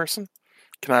read a new person.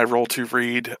 Can I roll to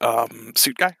read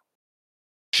suit guy?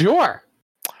 Sure.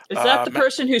 Is that the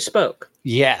person who spoke?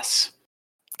 Yes.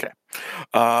 Okay.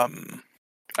 I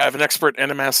have an expert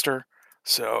and a master.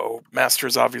 So master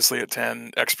is obviously at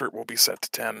 10. Expert will be set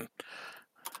to 10.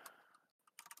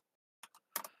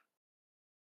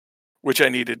 Which I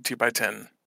needed 2 by 10.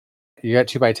 You got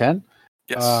 2 by 10?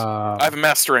 Yes. I have a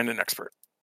master and an expert.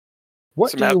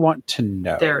 What do you want to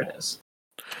know? There it is.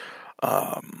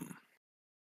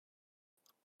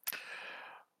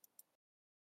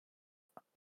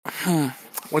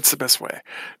 What's the best way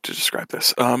to describe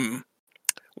this?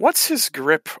 What's his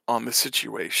grip on the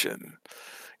situation?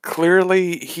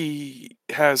 Clearly, he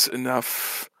has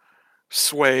enough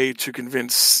sway to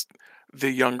convince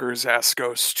the younger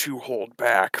Zaskos to hold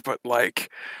back, but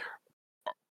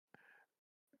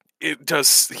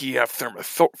does he have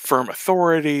firm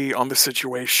authority on the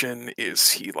situation?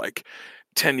 Is he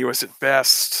tenuous at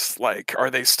best? Are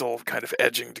they still kind of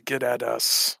edging to get at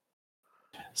us?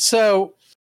 So,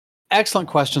 excellent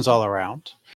questions all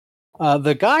around.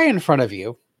 The guy in front of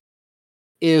you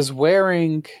is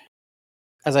wearing,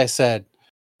 as I said,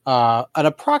 an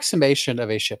approximation of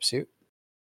a ship suit,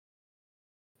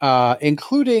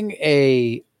 including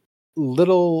a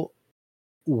little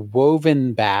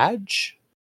woven badge,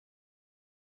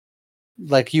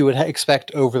 like you would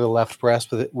expect over the left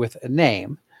breast with a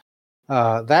name.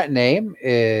 That name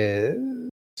is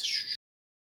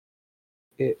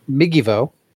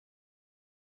Migivo.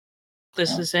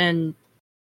 This is in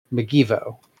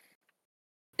Migivo.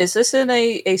 Is this in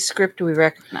a script we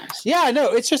recognize? Yeah,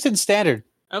 no, it's just in standard.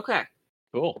 Okay.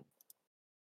 Cool.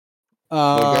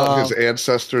 What about his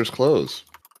ancestors' clothes?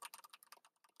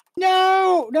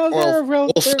 No, they're real.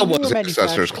 Well, they're someone's real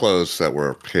ancestors' clothes that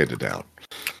were handed down.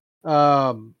 We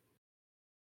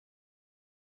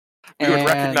would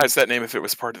recognize that name if it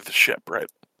was part of the ship, right?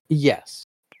 Yes.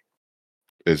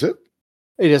 Is it?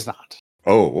 It is not.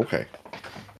 Oh, okay.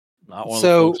 Not one of the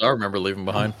folks I remember leaving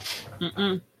behind.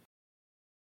 Mm-mm.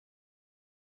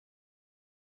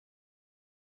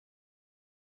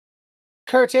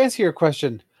 Kyrt, to answer your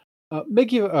question,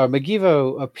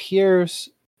 Migivo appears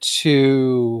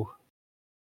to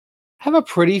have a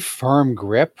pretty firm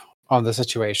grip on the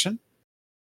situation.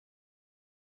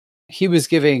 He was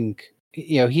giving,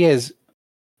 he has,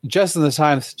 just in the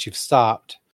time since you've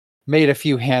stopped, made a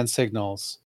few hand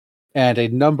signals, and a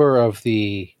number of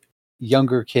the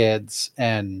younger kids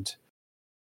and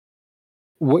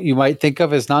what you might think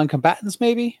of as non-combatants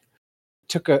maybe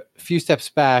took a few steps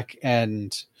back,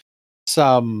 and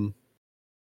some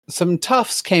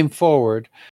toughs came forward,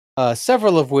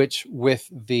 several of which with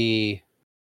the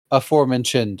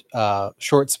aforementioned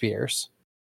short spears.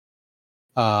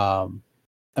 I'm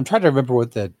trying to remember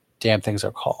what the damn things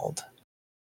are called.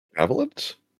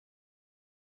 Javelins?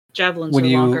 Javelins when are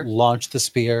you longer. launch the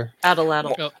spear.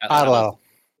 Atlatl. Atlatl.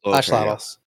 Okay,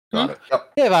 Axolotls. Got it.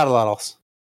 Yep. They have atlatls.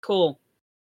 Cool.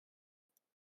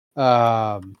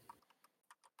 That's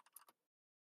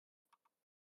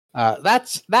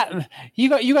that.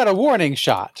 You got a warning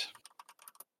shot.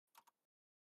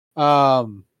 But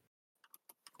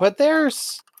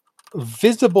there's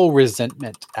visible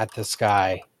resentment at this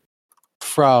guy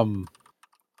from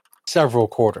several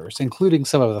quarters, including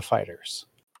some of the fighters.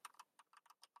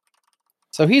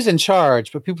 So he's in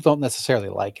charge, but people don't necessarily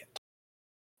like it.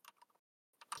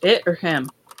 It or him?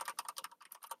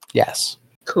 Yes.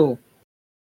 Cool.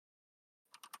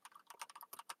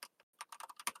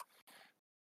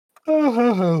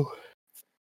 Oh.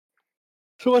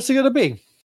 So what's it going to be?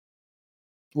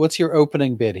 What's your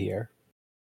opening bid here?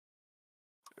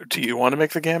 Do you want to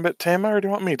make the gambit, Tema, or do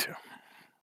you want me to?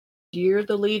 You're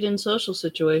the lead in social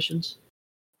situations.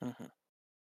 Mm-hmm.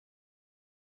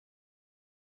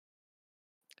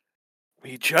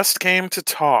 We just came to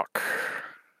talk.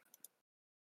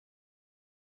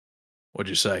 What'd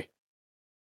you say?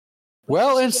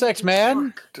 Well, Insect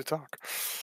Man, To talk.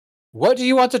 what do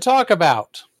you want to talk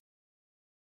about?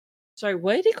 Sorry,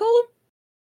 what did he call him?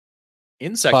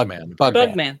 Insect Man.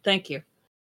 Bugman. Thank you.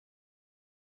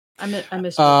 I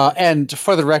missed. And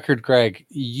for the record, Greg,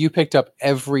 you picked up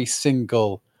every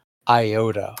single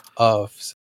iota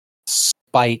of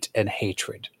spite and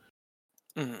hatred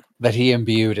that he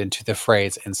imbued into the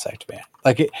phrase Insect Man.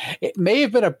 Like it may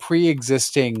have been a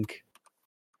pre-existing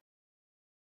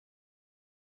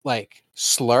like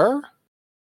slur.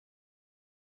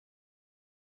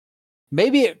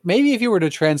 Maybe if you were to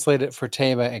translate it for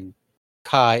Tema and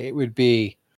Kai, it would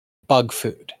be bug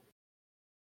food.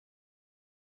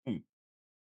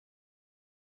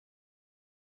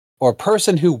 Or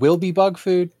person who will be bug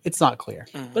food. It's not clear.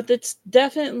 But it's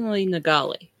definitely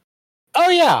Nagali. Oh,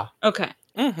 yeah. Okay.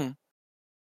 I'm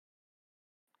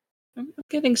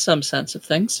getting some sense of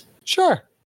things. Sure.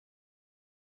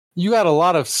 You got a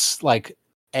lot of like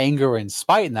anger and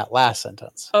spite in that last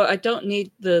sentence. Oh, I don't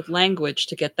need the language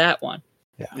to get that one.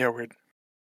 Yeah, weird.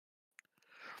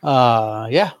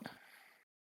 Yeah.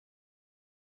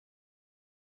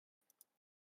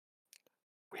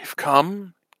 We've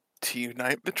come to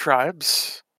unite the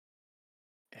tribes,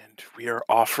 and we are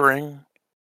offering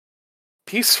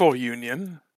peaceful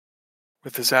union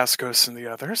with the Zaskos and the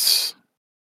others.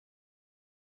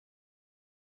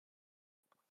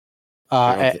 They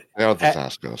are the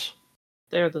Zaskos.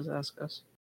 They're the Zaskos.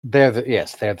 They're the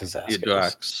Zaskos. The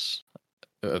Drax,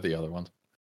 the other ones.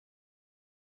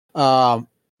 No,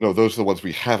 those are the ones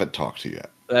we haven't talked to yet.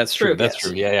 That's true. That's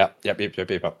true. Yeah.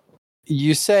 Yep.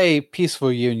 You say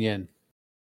peaceful union,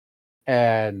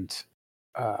 and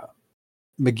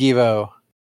Megivo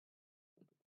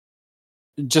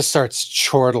just starts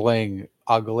chortling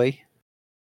ugly.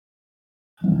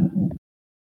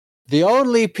 The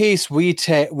only peace we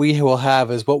will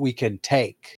have is what we can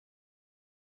take.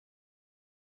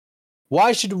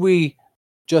 Why shouldn't we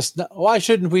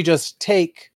just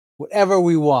take whatever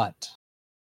we want?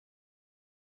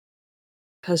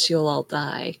 Because you'll all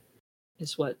die,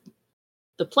 is what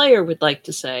the player would like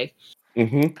to say.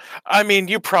 Mm-hmm. I mean,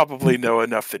 you probably know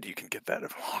enough that you can get that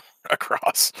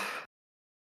across.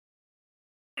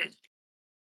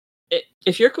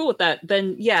 If you're cool with that,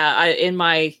 then yeah, I, in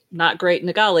my not great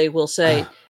Nagali, will say,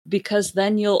 because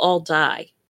then you'll all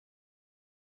die.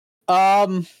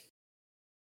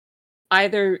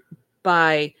 Either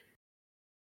by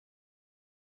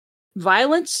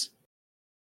violence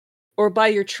or by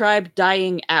your tribe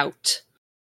dying out.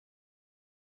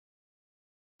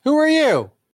 Who are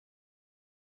you?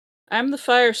 I'm the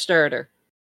fire starter.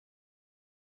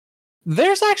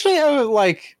 There's actually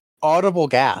a audible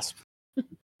gasp.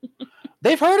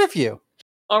 They've heard of you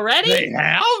already. They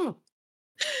have.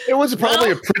 It was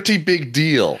probably a pretty big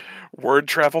deal. Word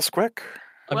travels quick.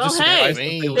 Well,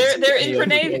 hey, their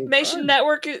information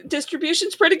network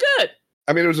distribution's pretty good.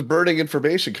 I mean, it was a burning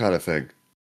information kind of thing.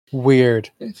 Weird.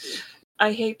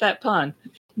 I hate that pun.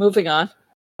 Moving on.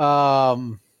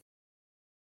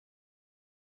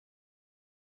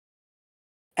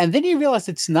 And then you realize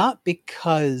it's not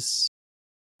because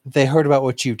they heard about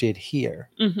what you did here.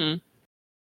 Mm-hmm.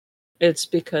 It's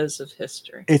because of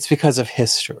history. It's because of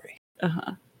history.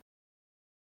 Uh-huh.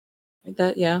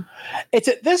 That, yeah. It's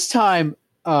at this time,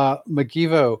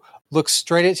 Megivo looks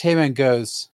straight at him and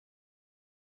goes,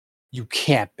 "You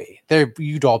can't be.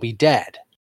 You'd all be dead."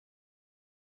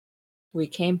 We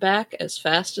came back as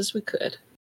fast as we could.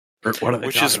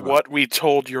 Which is what we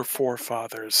told your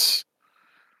forefathers.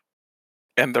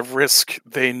 And the risk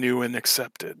they knew and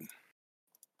accepted.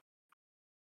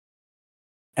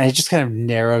 And he just kind of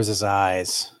narrows his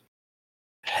eyes.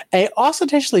 And he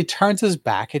ostentatious turns his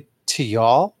back to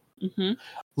y'all,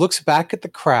 looks back at the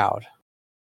crowd,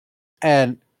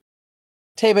 and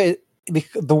Tema,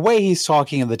 the way he's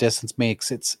talking in the distance makes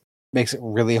it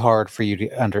really hard for you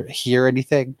to hear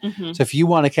anything. Mm-hmm. So if you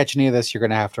want to catch any of this, you're going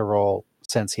to have to roll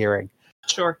sense hearing.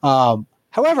 Sure.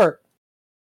 However,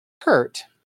 Kyrt,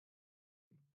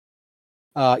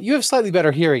 you have slightly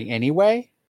better hearing anyway.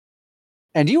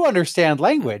 And you understand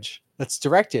language that's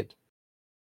directed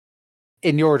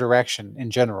in your direction in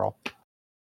general.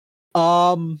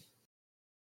 And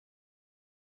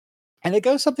it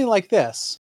goes something like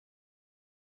this.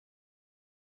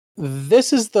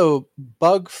 This is the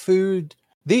bug food.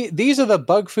 These are the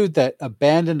bug food that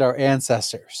abandoned our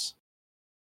ancestors.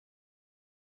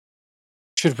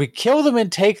 Should we kill them and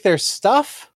take their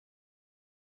stuff?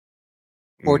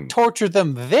 Or torture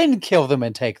them, then kill them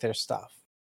and take their stuff?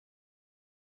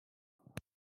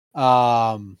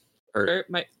 Kyrt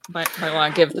might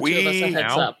want to give the two of us a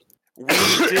heads up. We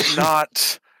did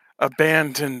not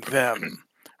abandon them.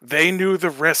 They knew the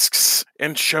risks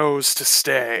and chose to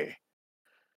stay.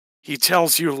 He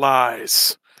tells you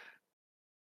lies.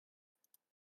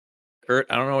 Kyrt,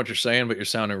 I don't know what you're saying, but you're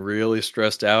sounding really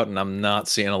stressed out, and I'm not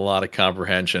seeing a lot of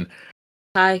comprehension.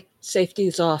 Hi, safety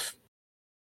is off.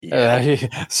 Safety's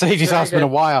Very off. It's been a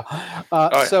good. while.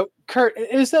 yeah. So, Kyrt,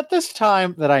 is at this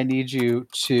time that I need you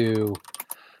to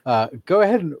go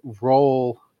ahead and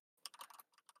roll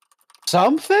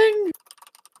something?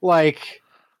 Like,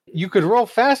 you could roll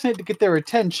Fascinate to get their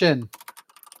attention,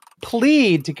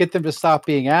 Plead to get them to stop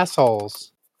being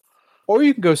assholes, or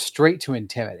you can go straight to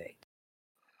Intimidate.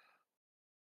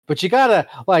 But you gotta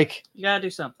do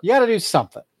something. You gotta do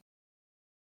something.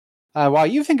 While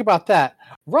you think about that,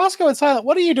 Roscoe and Silent,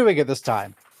 what are you doing at this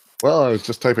time? Well, I was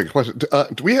just typing a question.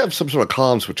 Do we have some sort of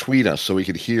comms between us so we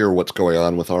could hear what's going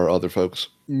on with our other folks?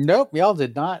 Nope, y'all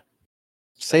did not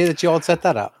say that y'all had set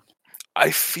that up. I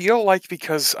feel like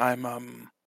because I'm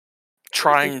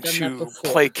trying We've done that to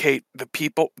before. placate the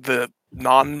people, the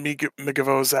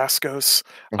non-Migavos Askos,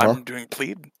 I'm doing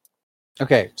plead.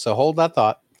 Okay, so hold that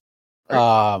thought.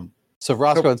 So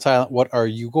Roscoe and Silent, what are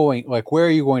you going? Like, where are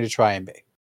you going to try and be?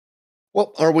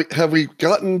 Well, have we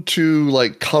gotten to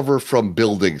like cover from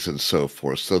buildings and so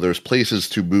forth? So there's places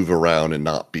to move around and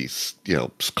not be,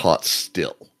 caught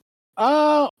still.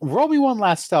 Roll me one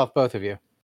last stealth, both of you.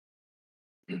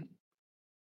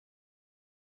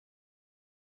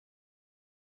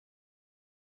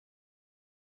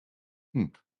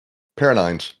 Pair of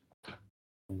nines.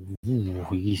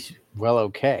 Well,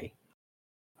 okay.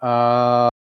 I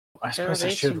suppose I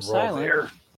Pair of should eights roll from Silent.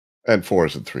 there. And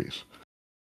 4s and 3s.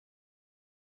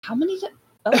 How many?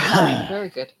 Oh, 9. Very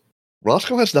good.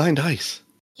 Roscoe has 9 dice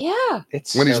Yeah.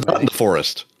 It's when he's so not in many. the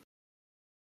forest.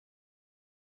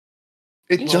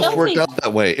 It He's just worked stealthy. out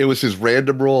that way. It was his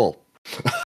random roll.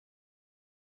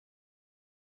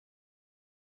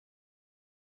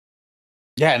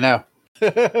 Yeah, no.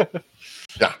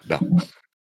 Yeah, no.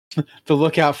 The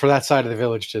lookout for that side of the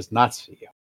village does not see you.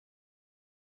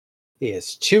 He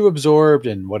is too absorbed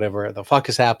in whatever the fuck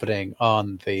is happening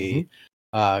on the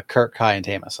Kyrt, Kai, and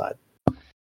Tema side.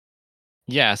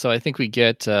 Yeah, so I think we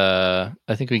get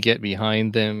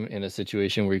behind them in a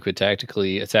situation where we could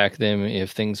tactically attack them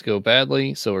if things go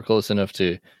badly. So we're close enough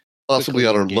to Possibly quickly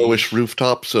on our engage. lowish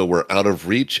rooftop, so we're out of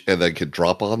reach, and then could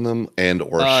drop on them and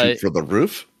or shoot from the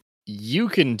roof. You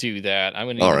can do that. I'm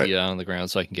going to All need right. to be on the ground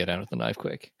so I can get out with the knife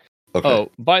quick. Okay.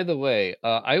 Oh, by the way,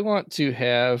 I want to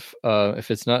have,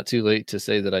 if it's not too late to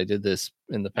say that I did this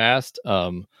in the past, I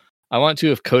want to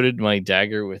have coated my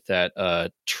dagger with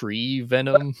that tree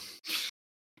venom,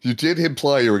 You did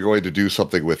imply you were going to do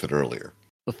something with it earlier.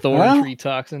 the thorn tree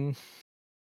toxin.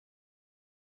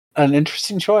 An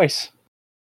interesting choice.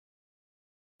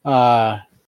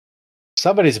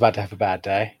 Somebody's about to have a bad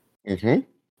day. Mm-hmm.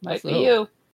 Might So- be you.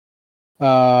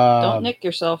 Don't nick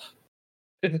yourself.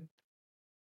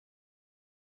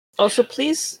 Also,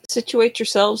 please situate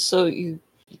yourselves so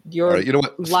you're All right, you know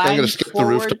what? I'm lying going to skip the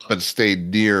forward. rooftop and stay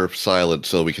near Silent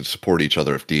so we can support each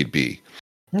other if need be.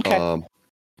 Okay.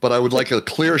 But I would like a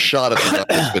clear shot of the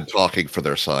guy who's been talking for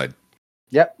their side.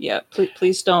 Yeah,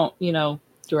 please don't,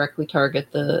 directly target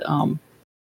the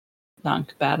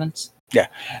non-combatants.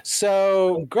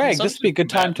 So, Greg, this would be a good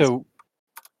time to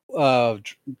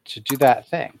do that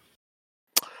thing.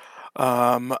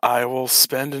 I will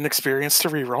spend an experience to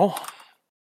reroll.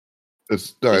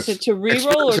 Is it to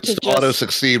reroll or to just auto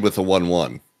succeed with a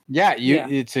 1/1? Yeah,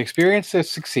 it's experience to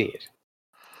succeed.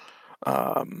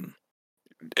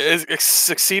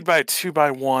 Succeed by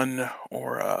 2x1,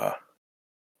 or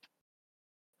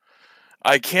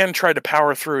I can try to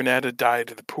power through and add a die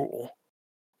to the pool.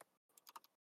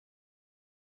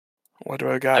 What do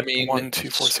I got? I mean, 1, 2,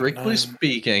 4, 6, strictly 9.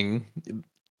 speaking,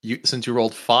 since you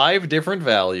rolled 5 different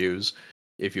values,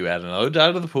 if you add another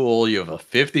die to the pool, you have a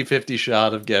 50-50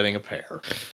 shot of getting a pair.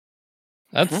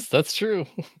 That's true.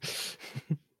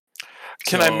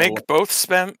 Can I make both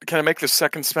spend? Can I make the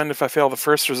second spend if I fail the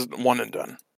first, or is it one and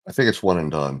done? I think it's one and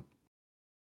done.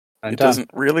 It doesn't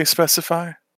really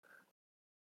specify.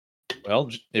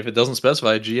 Well, if it doesn't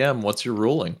specify GM, what's your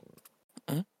ruling?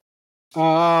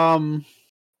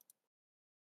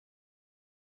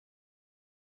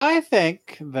 I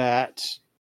think that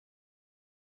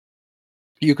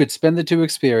you could spend the 2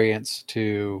 experience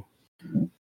to.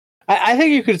 I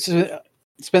think you could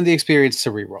spend the experience to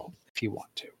reroll if you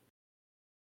want to.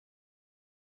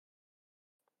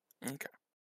 Okay.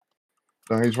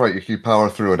 No, he's right. If you power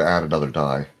through and add another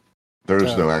die, there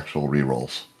is no actual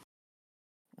rerolls.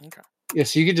 Okay. Yeah,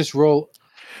 so you could just roll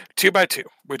 2x2,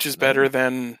 which is better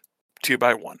than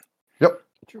 2x1. Yep.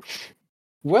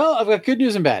 Well, I've got good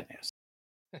news and bad news.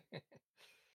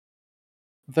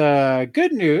 The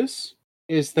good news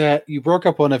is that you broke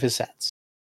up one of his sets.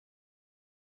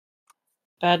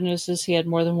 Bad news is he had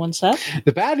more than one set.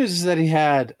 The bad news is that he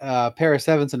had a pair of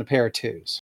 7s and a pair of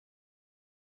 2s.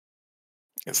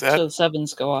 Is that So the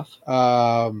 7s go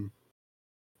off.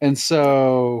 And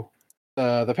so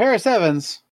the pair of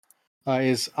 7s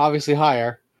is obviously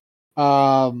higher.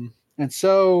 And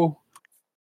so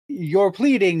your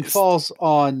pleading falls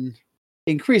on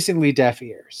increasingly deaf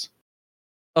ears.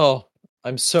 Oh,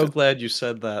 I'm so glad you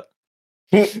said that.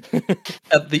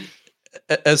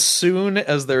 As soon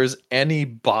as there's any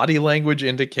body language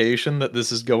indication that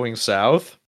this is going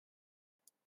south,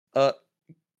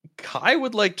 Kai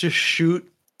would like to shoot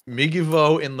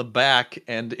Migivo in the back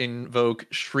and invoke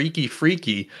Shrieky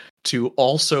Freaky to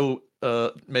also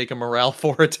make a morale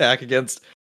 4 attack against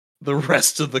the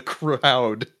rest of the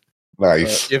crowd.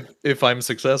 Nice. If I'm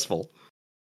successful.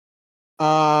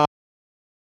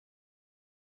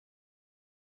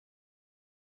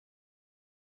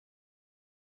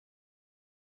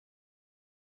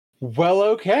 Well,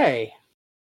 okay.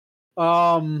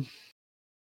 I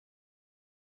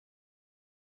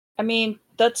mean,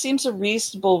 that seems a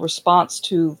reasonable response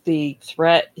to the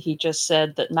threat he just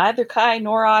said that neither Kai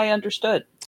nor I understood.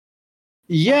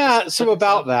 Yeah, so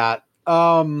about that.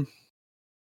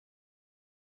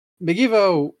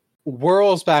 Migivo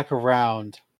whirls back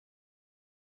around,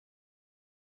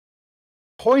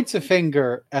 points a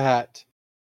finger at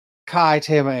Kai,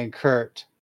 Tema, and Kyrt.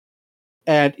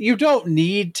 And you don't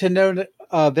need to know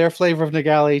their flavor of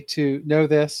Nagali to know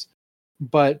this,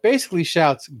 but basically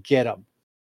shouts, "Get him!"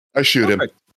 I shoot him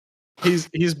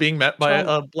He's being met by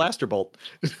a blaster bolt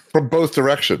from both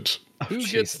directions. Who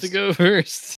gets to go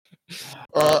first? So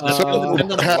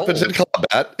what happens in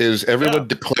combat is everyone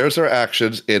declares their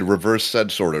actions in reverse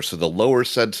sense order. So the lower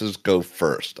senses go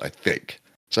first, I think.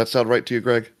 Does that sound right to you,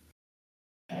 Greg?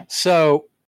 So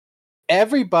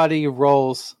everybody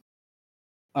rolls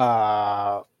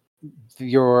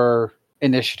your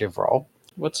initiative roll.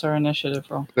 What's our initiative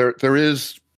roll? There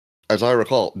is, as I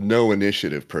recall, no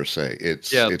initiative per se.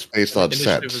 It's based on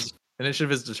sense.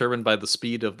 Initiative is determined by the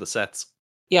speed of the sets.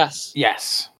 Yes.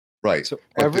 Yes. Right. So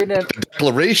But the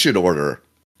declaration order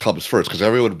comes first because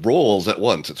everyone rolls at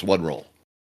once. It's one roll.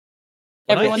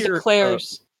 Everyone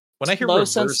declares. When I hear low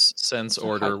reverse sense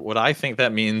order, what I think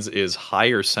that means is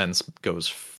higher sense goes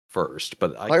first.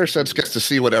 But Higher sense gets to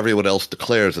see what everyone else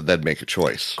declares and then make a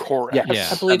choice. correct? Yeah.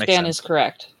 I believe Dan is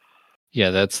correct.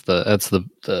 Yeah, that's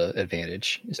the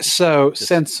advantage. So Just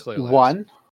sense declare last. 1,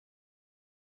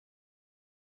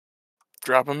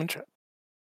 Drop them in chat.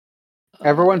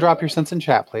 everyone drop your sense in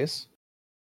chat, please.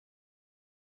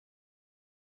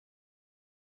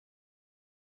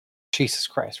 Jesus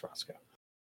Christ, Roscoe.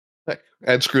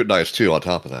 And scrutinize too on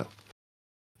top of that.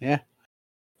 Yeah.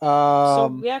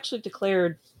 So we actually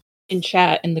declared in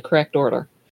chat in the correct order.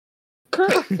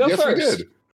 Kyrt, go Yes, first.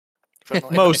 we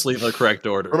did. mostly the correct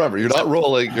order. Remember, you're not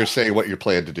rolling, you're saying what you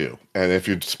plan to do. And if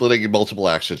you're splitting in multiple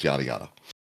actions, yada yada.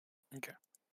 Okay.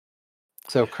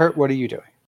 So, Kyrt, what are you doing?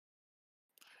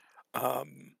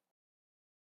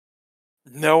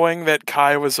 Knowing that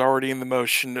Kai was already in the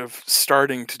motion of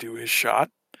starting to do his shot.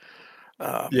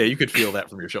 Yeah, you could feel that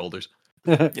from your shoulders.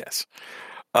 Yes.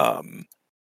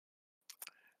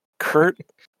 Kyrt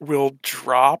will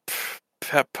drop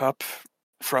Pep Pup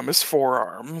from his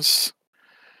forearms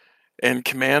and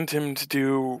command him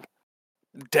to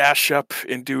dash up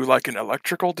and do like an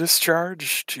electrical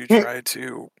discharge to try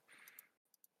to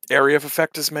area of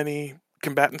effect as many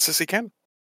combatants as he can.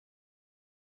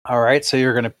 All right, so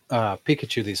you're going to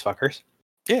Pikachu these fuckers.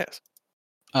 Yes.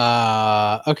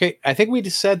 Okay, I think we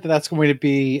just said that that's going to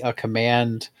be a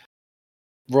command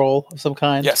roll of some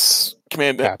kind. Yes.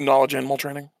 Command knowledge animal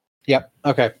training. Yep.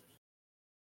 Okay.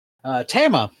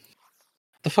 Tema,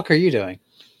 the fuck are you doing?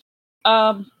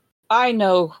 I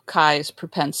know Kai's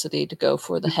propensity to go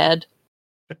for the head.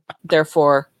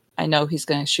 Therefore, I know he's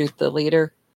going to shoot the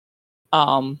leader.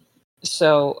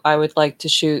 So I would like to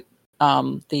shoot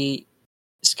the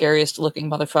scariest looking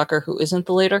motherfucker who isn't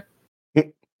the leader.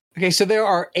 Okay, so there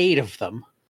are 8 of them.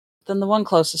 Then the one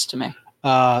closest to me.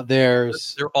 They're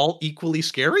all equally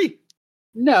scary?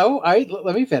 No,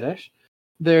 let me finish.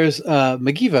 There's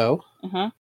Migivo.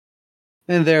 Uh-huh.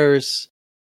 And there's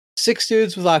 6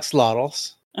 dudes with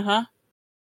axolotls. Uh-huh.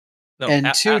 No,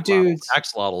 and 2 dudes.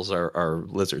 Axolotls are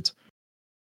lizards.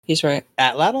 He's right.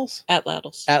 Atlatls?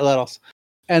 Atlatls. Atlatls.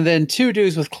 And then 2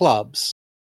 dudes with clubs.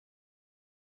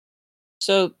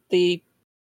 So the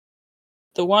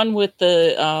one with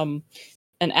the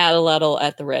an atlatl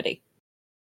at the ready.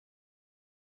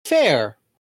 Fair.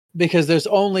 Because there's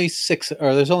only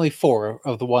 4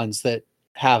 of the ones that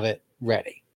have it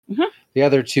ready. Mm-hmm. The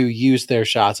other 2 used their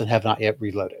shots and have not yet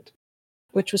reloaded.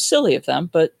 Which was silly of them,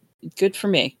 but good for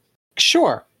me.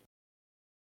 Sure.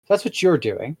 That's what you're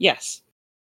doing. Yes.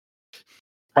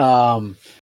 Silent,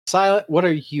 what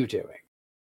are you doing?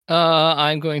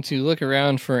 I'm going to look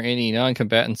around for any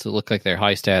non-combatants that look like they're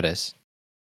high status.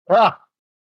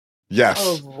 Yes.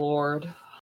 Oh Lord.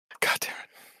 God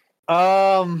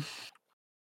damn it.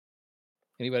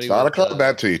 Anybody? It's not a with,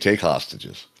 combat till you take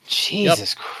hostages.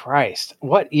 Jesus Christ.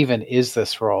 What even is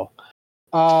this roll?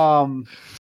 Root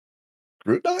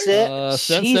knife?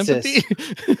 sense Jesus.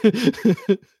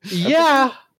 sympathy.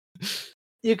 Yeah.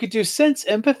 You could do sense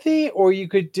empathy, or you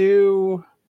could do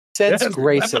sense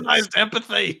graces. Weaponized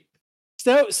empathy.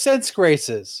 No, sense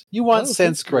graces. You want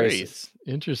sense graces.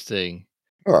 Interesting.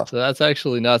 Huh. So that's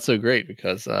actually not so great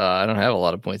because I don't have a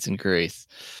lot of points in grace.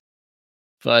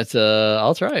 But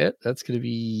I'll try it. That's going to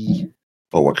be.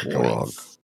 Oh, what could go wrong?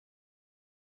 points.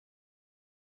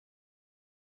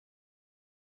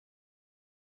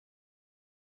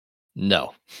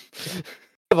 No. I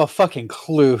have a fucking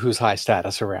clue who's high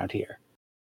status around here.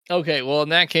 Okay, well, in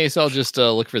that case, I'll just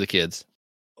look for the kids.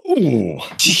 Ooh.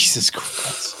 Jesus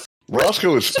Christ.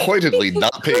 Roscoe is pointedly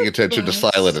not paying attention to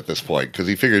Silent at this point because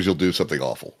he figures you'll do something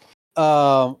awful.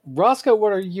 Roscoe,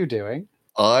 what are you doing?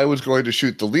 I was going to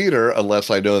shoot the leader unless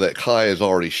I know that Kai is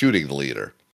already shooting the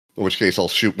leader. In which case, I'll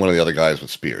shoot one of the other guys with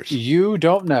spears. You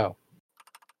don't know.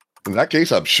 In that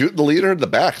case, I'm shooting the leader in the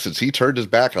back since he turned his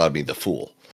back on me, the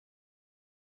fool.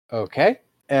 Okay.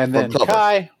 And From then cover.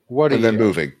 Kai, what are And you then doing?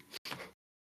 moving.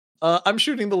 I'm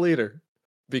shooting the leader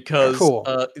because Cool.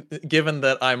 given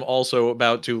that I'm also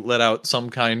about to let out some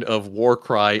kind of war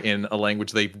cry in a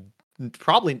language they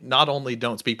probably not only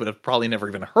don't speak, but have probably never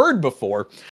even heard before,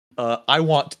 I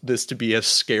want this to be as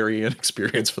scary an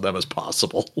experience for them as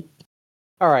possible.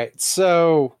 All right.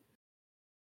 So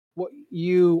what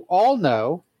you all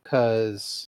know,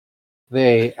 because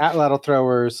the atlatl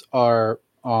throwers are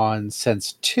on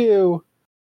sense 2.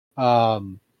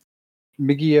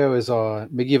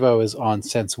 Migivo is on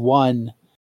sense 1,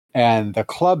 and the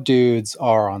club dudes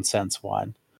are on sense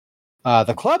 1.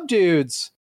 The club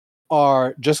dudes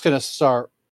are just going to start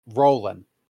rolling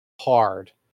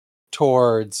hard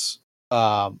towards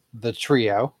the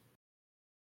trio.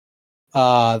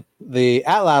 The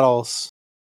atlatls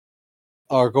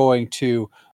are going to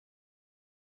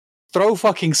throw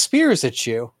fucking spears at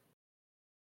you.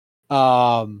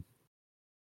 And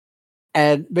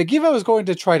Migivo is going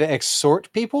to try to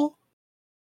extort people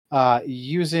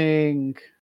using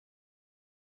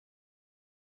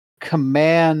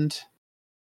command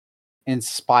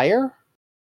inspire.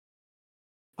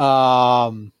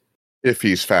 If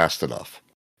he's fast enough.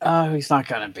 He's not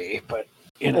going to be, but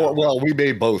you know. Well, we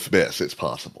may both miss. It's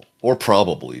possible. Or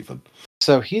probable even.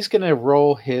 So he's going to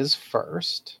roll his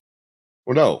first.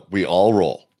 Well, no, we all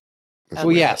roll.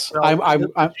 Well, yes. No, I'm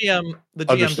the GM does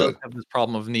Understood. have this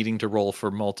problem of needing to roll for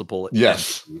multiple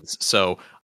Yes. entities. So,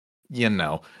 you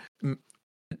know,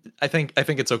 I think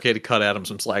it's okay to cut Adam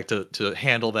some slack to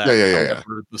handle that. Yeah.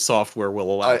 However the software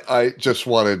will allow. I just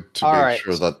wanted to All make right.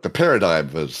 sure that the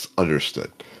paradigm was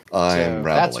understood. I'm so rambling.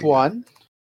 that's one.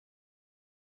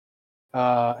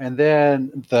 And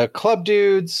then the club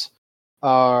dudes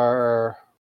are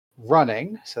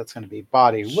running. So that's going to be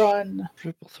body run.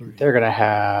 They're going to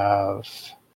have...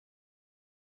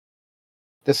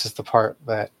 This is the part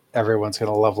that everyone's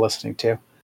going to love listening to.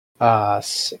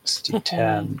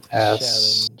 60-10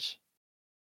 S. Challenge.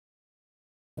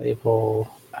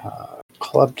 Label.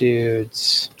 Club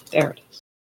dudes. There it is.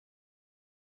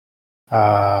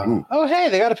 Oh, hey,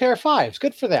 they got a pair of 5s.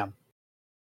 Good for them.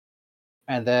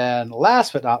 And then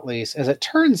last but not least, as it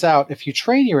turns out, if you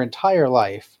train your entire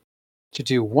life to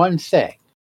do one thing,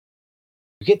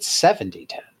 you get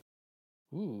 70-10.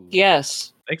 Ooh.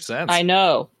 Yes, Makes sense. I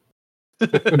know.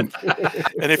 And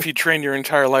if you train your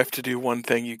entire life to do one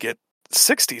thing, you get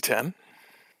 60-10.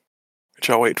 Which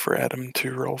I'll wait for Adam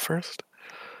to roll first.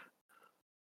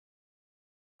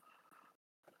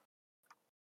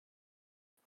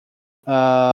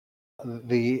 So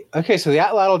the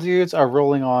atlatl dudes are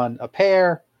rolling on a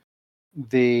pair.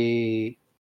 The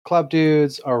club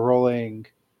dudes are rolling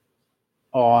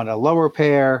on a lower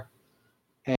pair,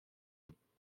 and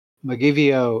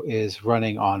Magivio is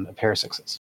running on a pair of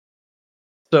 6s.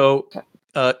 So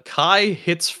Kai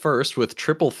hits first with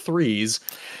triple 3s,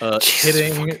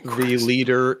 hitting the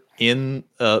leader in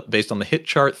based on the hit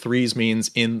chart. 3s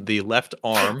means in the left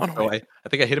arm. So I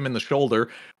think I hit him in the shoulder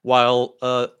while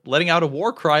letting out a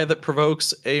war cry that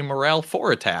provokes a morale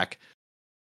 4 attack.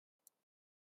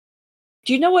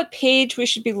 Do you know what page we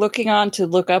should be looking on to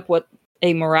look up what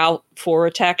a morale 4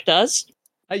 attack does?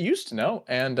 I used to know,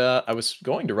 and I was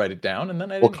going to write it down, and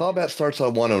then I Well, didn't. combat starts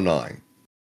on 109.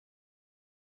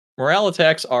 Morale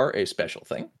attacks are a special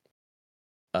thing.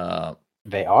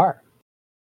 They are.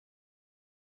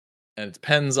 And it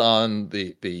depends on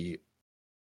the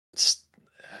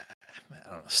I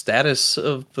don't know, status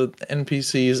of the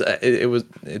NPCs.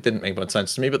 It didn't make much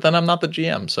sense to me. But then I'm not the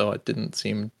GM, so it didn't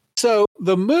seem. So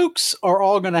the mooks are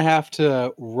all going to have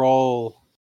to roll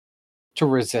to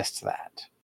resist that.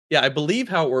 Yeah, I believe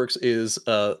how it works is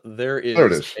there is There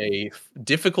it is. a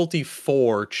difficulty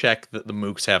 4 check that the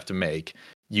mooks have to make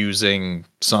using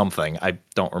something. I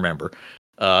don't remember.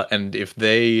 And if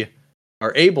they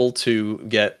are able to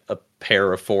get a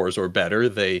pair of 4s or better,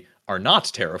 they are not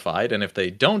terrified. And if they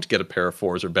don't get a pair of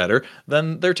 4s or better,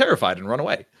 then they're terrified and run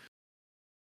away.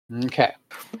 Okay.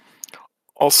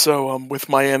 Also, with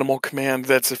my animal command,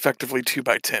 that's effectively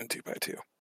 2x10, 2x2.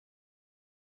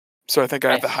 So I think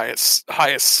I have the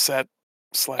highest set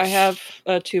 / I have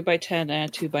a 2x10 and a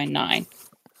 2x9.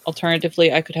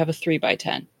 Alternatively, I could have a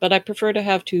 3x10, but I prefer to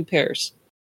have 2 pairs.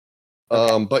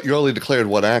 But you only declared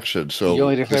one action, so You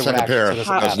only the declared one second action, pair so it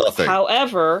doesn't has matter. nothing.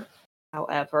 However,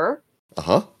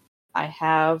 I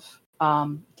have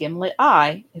Gimlet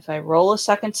Eye. If I roll a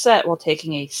second set while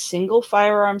taking a single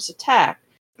firearms attack,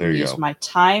 There and you use go. my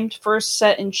timed first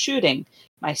set in shooting,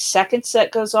 my second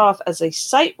set goes off as a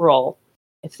sight roll.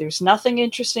 If there's nothing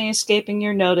interesting escaping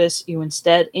your notice, you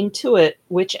instead intuit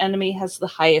which enemy has the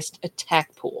highest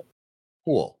attack pool.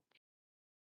 Cool.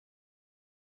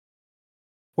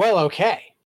 Well,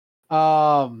 okay.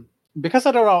 Because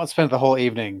I don't want to spend the whole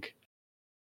evening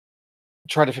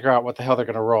trying to figure out what the hell they're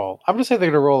going to roll, I'm going to say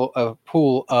they're going to roll a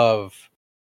pool of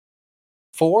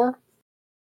 4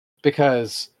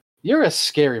 because you're a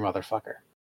scary motherfucker.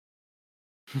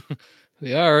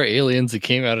 They are aliens that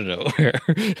came out of nowhere.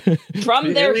 From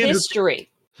The their alien who- history.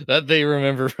 That they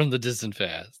remember from the distant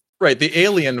past. Right, the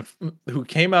alien who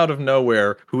came out of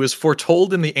nowhere, who is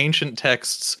foretold in the ancient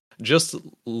texts, just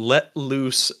let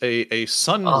loose a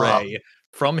sun ray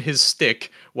from his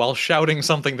stick while shouting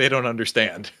something they don't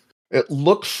understand. It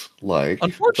looks like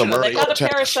Unfortunately, They got a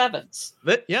pair of text.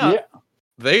 7s.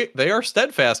 They are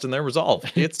steadfast in their resolve.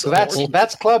 It's So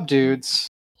that's club dudes.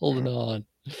 Holding on.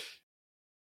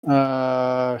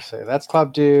 So that's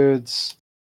club dudes.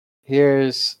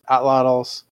 Here's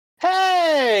outlaws.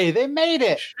 Hey, they made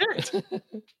it. Shit.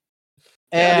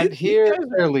 And these here's guys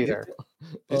their leader.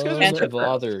 These guys Oh, are I'm steadfast.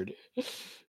 bothered.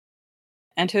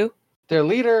 And who? Their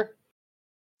leader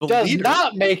The does leader-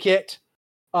 not make it.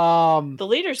 The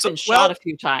leader's been shot a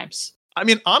few times. I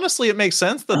mean, honestly, it makes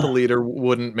sense that the leader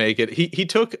wouldn't make it. He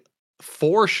took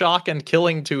 4 shock and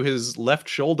killing to his left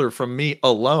shoulder from me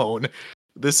alone.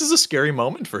 This is a scary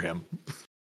moment for him.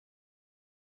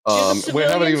 We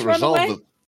haven't even civilians run away? resolved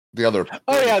the other.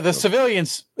 Oh yeah, the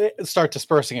civilians start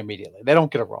dispersing immediately. They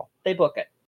don't get a roll. They book it.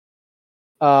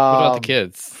 What about the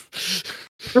kids?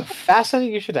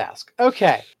 Fascinating. You should ask.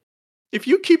 Okay. If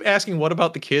you keep asking what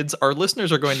about the kids, our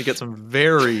listeners are going to get some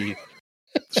very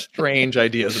strange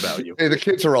ideas about you. Hey, the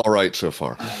kids are all right so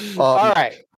far. All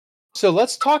right. So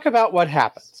let's talk about what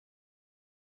happens.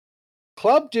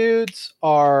 Club dudes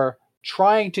are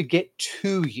trying to get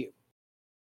to you.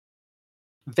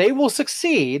 They will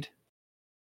succeed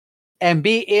and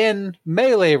be in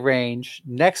melee range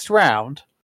next round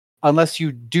unless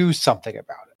you do something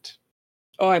about it.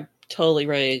 Oh, I'm totally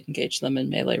ready to engage them in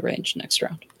melee range next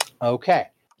round. Okay.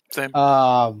 Same.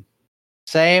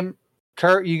 Same.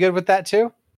 Kyrt, you good with that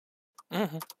too?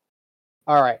 Mm-hmm.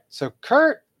 All right. So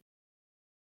Kyrt,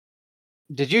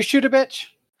 did you shoot a bitch?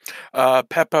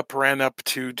 Pep Pup ran up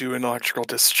to do an electrical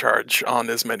discharge on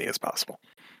as many as possible.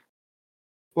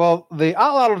 Well, the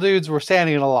outlaw dudes were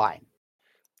standing in a line.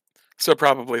 So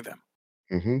probably them.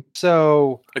 Mm-hmm.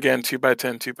 So, Again,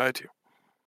 2x10, 2x2.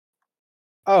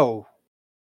 oh.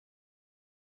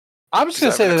 I'm just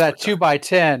going to Does say that that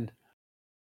 2x10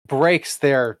 breaks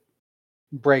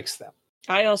them.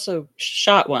 I also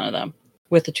shot one of them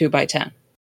with the 2x10.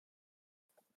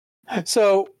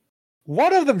 So,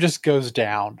 one of them just goes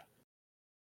down.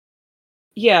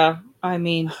 Yeah, I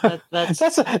mean that's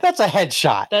That's a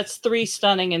headshot. that's 3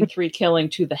 stunning and 3 killing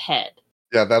to the head.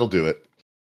 Yeah, that'll do it.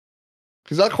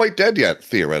 He's not quite dead yet,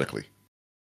 theoretically.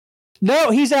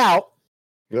 No, he's out.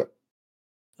 Yep.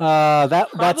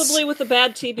 That's Probably with a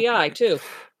bad TBI too.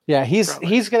 yeah. He's Probably.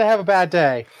 going to have a bad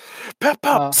day. Pep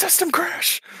Pup, Uh, system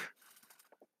crash.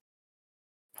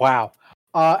 Wow.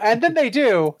 And then they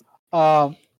do.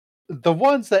 The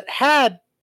ones that had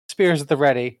spears at the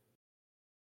ready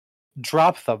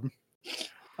drop them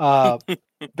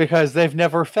because they've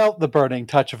never felt the burning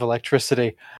touch of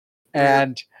electricity.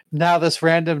 And now this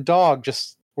random dog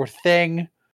or thing,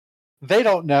 they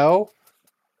don't know,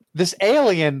 this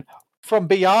alien from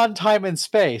beyond time and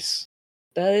space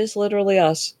That is literally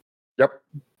us. Yep.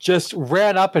 just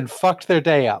ran up and fucked their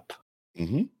day up.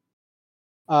 Mm-hmm.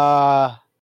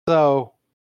 So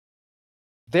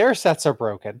their sets are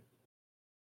broken.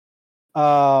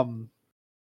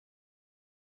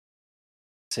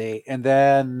 See, and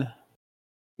then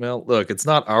Well, look, it's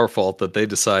not our fault that they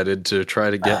decided to try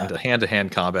to get into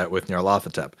hand-to-hand combat with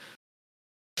Nyarlathotep.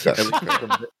 Yes. At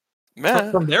least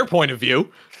Man. from their point of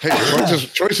view. Hey,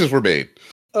 choices were made.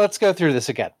 let's go through this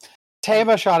again.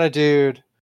 Tema shot a dude.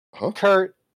 Huh?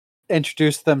 Kyrt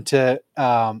introduced them to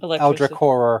Eldritch Electricity.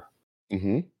 Horror.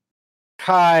 Mm-hmm.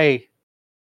 Kai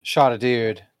shot a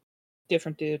dude.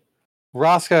 Different dude.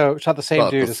 Roscoe shot the same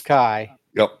dude as Kai.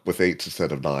 Yep, with 8s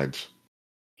instead of 9s.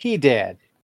 He did.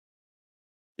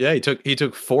 Yeah, he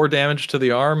took 4 damage to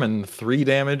the arm and 3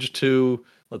 damage to,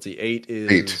 let's see, 8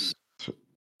 is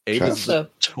 8 is the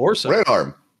torso. Right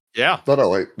arm. Yeah, No,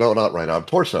 wait. No, not right arm.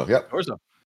 Torso. Yep. torso.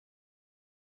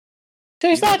 So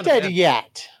he's not dead dead.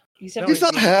 yet. He's He's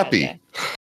not happy.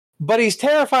 But he's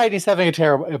terrified. He's having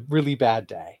a really bad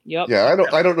day. Yep. Yeah,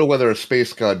 I don't know whether a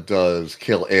space gun does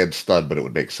kill and stun, but it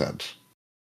would make sense.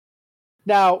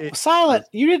 Now, Silent,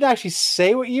 you didn't actually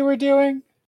say what you were doing.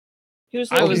 He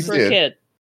was I looking was- for a kid.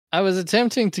 I was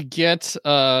attempting to get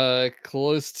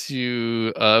close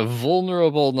to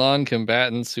vulnerable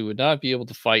non-combatants who would not be able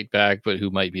to fight back, but who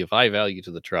might be of high value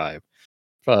to the tribe,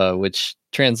 which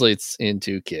translates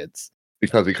into kids.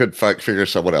 Because he couldn't figure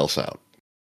someone else out.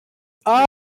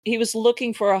 He was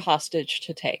looking for a hostage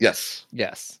to take. Yes.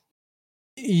 Yes.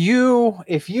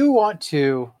 If you want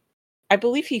to, I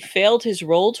believe he failed his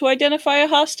role to identify a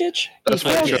hostage. That's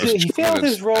what he failed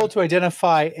his role to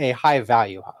identify a high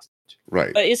value hostage.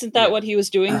 Right. But isn't that what he was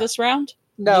doing this round?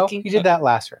 No, Looking he for- did that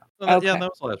last round. Okay. Yeah, that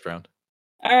was the last round.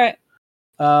 All right.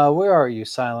 Where are you,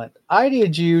 Silent? I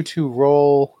need you to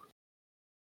roll.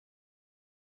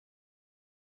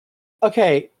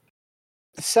 Okay.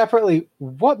 Separately,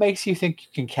 what makes you think you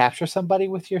can capture somebody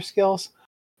with your skills?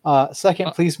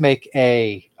 Second, please make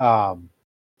a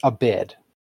bid.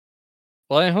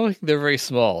 Well, I don't think they're very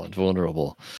small and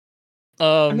vulnerable.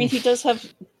 I mean, he does have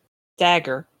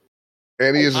dagger.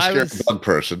 And he is a I scary was- bug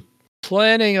person.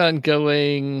 planning on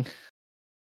going.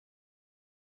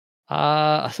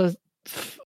 So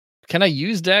can I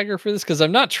use dagger for this? Because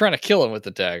I'm not trying to kill him with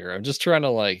the dagger. I'm just trying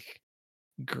to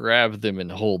grab them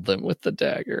and hold them with the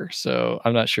dagger. So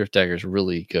I'm not sure if dagger's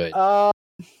really good. That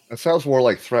sounds more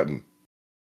like threaten.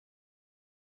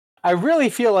 I really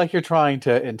feel like you're trying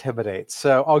to intimidate.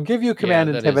 So I'll give you command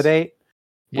that is- intimidate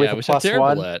with yeah, a which I'm plus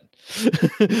terrible 1. at.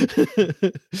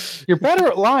 You're better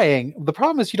at lying. The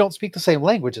problem is you don't speak the same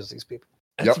language as these people.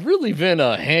 It's really been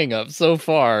a hang up so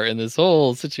far in this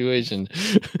whole situation.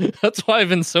 That's why I've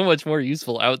been so much more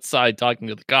useful outside talking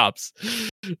to the cops.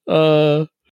 Well,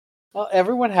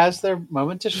 everyone has their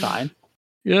moment to shine.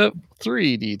 Yep.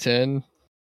 3d10.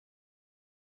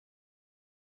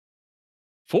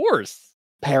 4s.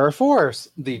 Pair of 4s.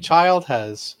 The child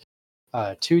has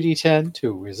 2d10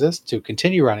 to resist, to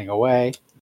continue running away.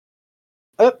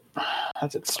 Oh,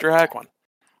 that's it. Drag one.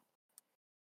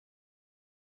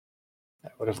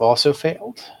 That would have also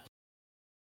failed.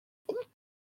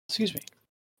 Excuse me.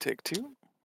 Take 2.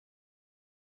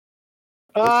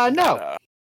 No.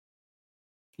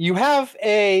 You have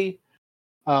a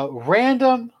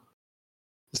random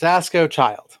Zasco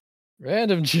child.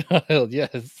 Random child,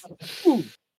 yes.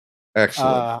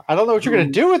 Excellent. I don't know what you're going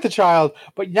to do with the child,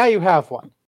 but now you have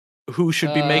one. Who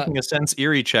should be Uh, making a sense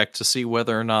eerie check to see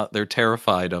whether or not they're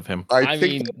terrified of him? I think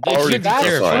mean, they're they already should be That's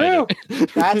terrified. true.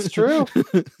 That's true.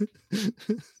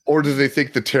 Or do they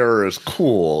think the terror is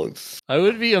cool? I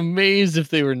would be amazed if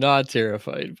they were not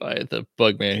terrified by the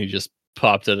bug man who just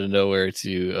popped out of nowhere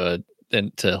to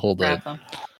hold Grab a him.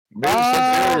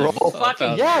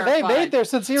 fucking Yeah, they terrified. made their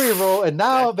sincerity roll, and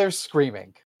now they're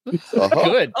screaming. Uh-huh.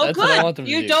 good. Oh, That's what I want good. them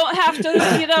to You do. don't have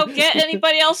to, get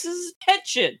anybody else's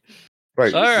attention.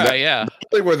 Right. All right, yeah. Not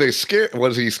only were they scary,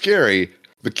 was he scary?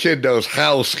 The kid knows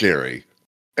how scary,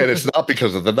 and it's not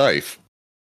because of the knife.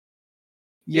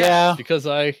 Yeah. Because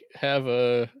I have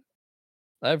Aura.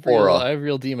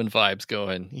 real demon vibes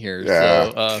going here.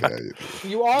 Yeah. So, okay.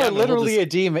 You are Yeah, no, we'll literally a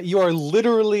demon. You are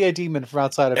literally a demon from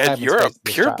outside of time And and you're a space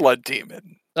this pure time. blood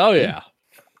demon. oh yeah.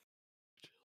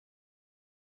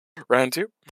 Round 2.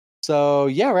 So,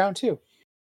 yeah, round 2.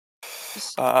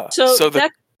 So, the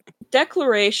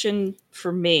declaration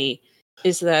for me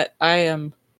is that I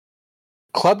am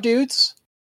Club dudes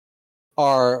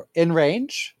are in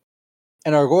range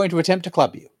and are going to attempt to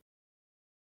club you.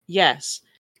 yes,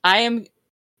 I am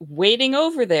waiting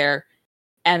over there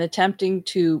and attempting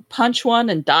to punch one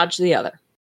and dodge the other.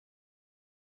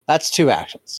 That's 2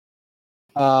 actions.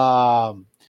 Let's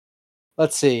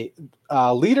let's see.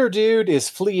 Leader dude is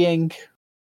fleeing.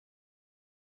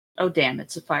 Oh damn!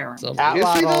 It's a firearm. So-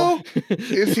 Is he though?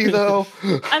 Is he though?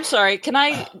 I'm sorry. Can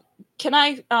I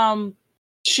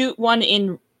shoot one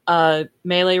in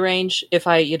melee range if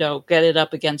I get it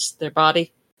up against their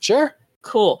body? Sure,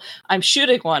 Cool. I'm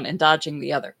shooting one and dodging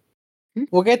the other.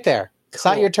 we'll get there. It's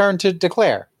not Cool. your turn to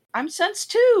declare. I'm sense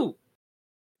 2.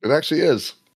 It actually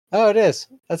is. Oh, it is.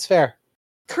 That's fair.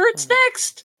 Kyrt's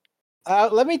next.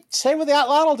 Let me say what the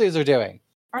Outlaw dudes are doing.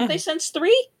 Aren't they sense 3?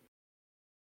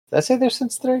 Did I say they're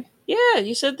since 3? Yeah,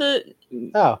 you said the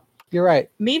Oh, you're right.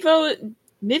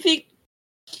 Mivi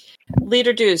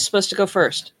leader dude is supposed to go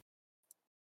first.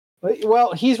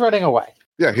 Well, he's running away.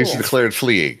 Yeah, he's Cool. declared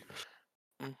fleeing.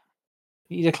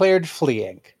 He declared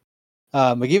fleeing.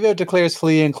 Megivio declares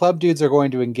fleeing. Club dudes are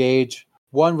going to engage.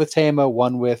 One with Tema,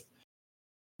 one with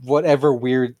whatever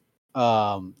weird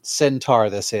centaur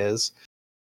this is.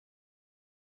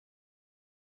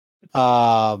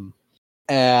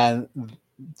 And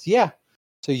yeah.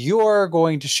 So you're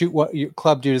going to shoot what your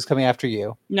club dude is coming after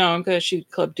you. No, I'm going to shoot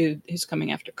club dude who's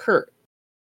coming after Kyrt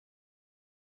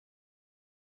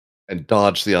And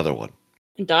dodge the other one.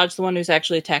 and dodge the one who's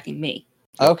actually attacking me.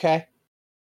 Okay.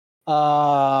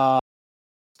 Let's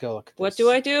go look at this. What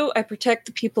do I do? I protect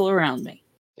the people around me.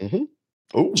 Mm-hmm.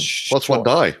 Oh, plus one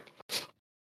die.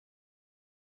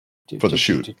 for the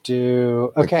shoot.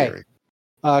 Okay.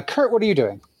 Kyrt, what are you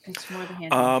doing? It's more the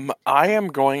hand. I am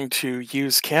going to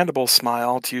use Cannibal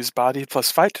Smile to use body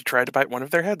plus fight to try to bite one of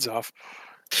their heads off.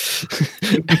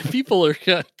 People are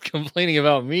complaining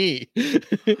about me.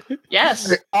 Yes.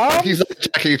 He's not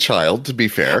attacking a child, to be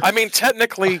fair. I mean,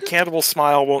 technically, Cannibal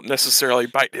Smile won't necessarily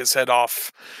bite his head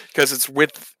off because it's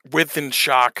within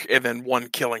shock and then 1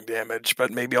 killing damage.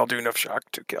 But maybe I'll do enough shock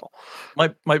to kill.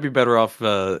 Might be better off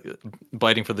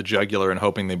biting for the jugular and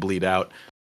hoping they bleed out.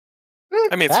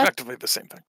 I mean, it's effectively the same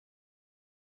thing.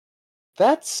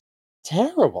 That's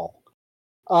terrible.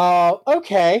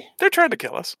 Okay. They're trying to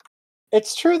kill us.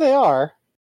 It's true they are.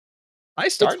 I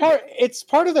started. It's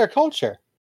part of their culture.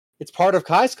 It's part of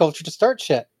Kai's culture to start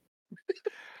shit.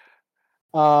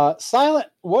 Silent,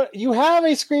 what you have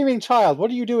a screaming child.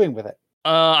 What are you doing with it?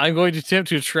 I'm going to attempt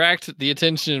to attract the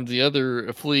attention of the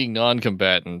other fleeing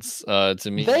non-combatants to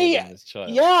me holding this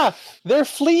child. Yeah, they're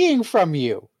fleeing from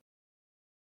you.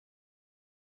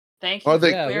 Thank you Are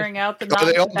they- for clearing out the Are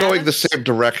they all going the non-combatants. same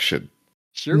direction?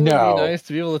 Sure would No. be nice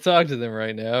to be able to talk to them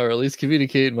right now, or at least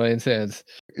communicate my intent.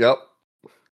 Yep.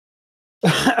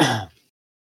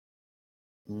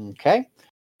 Okay.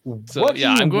 So What do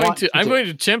yeah, you I'm going want to do? I'm going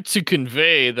to attempt to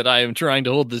convey that I am trying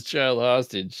to hold this child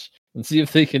hostage and see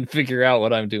if they can figure out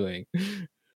what I'm doing.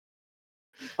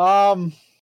 What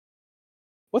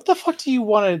the fuck do you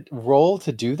want to roll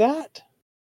to do that?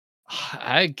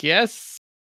 I guess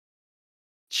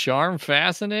charm,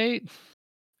 fascinate,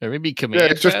 or maybe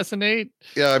command, it's just- fascinate.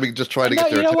 Yeah, I mean, just trying to No, get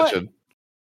their you know what? attention.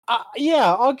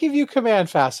 Yeah, I'll give you command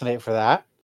fascinate for that.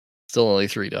 Still only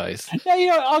 3 dice.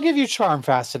 Yeah, I'll give you charm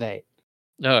fascinate.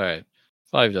 All right,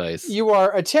 5 dice. You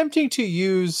are attempting to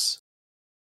use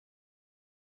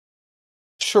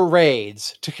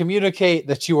charades to communicate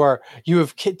that you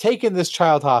have taken this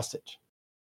child hostage.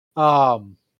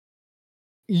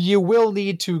 You will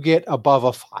need to get above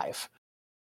a 5.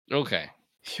 Okay,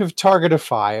 You have target of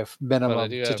 5 But I minimum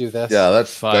do to have do this. Yeah,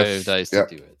 that's 5 dice yeah.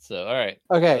 to do it. So all right,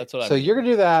 Okay, That's what so I'm you're gonna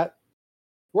do that.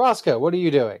 Roscoe, what are you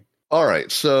doing? All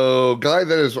right, so guy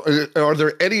that is, are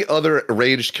there any other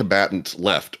ranged combatants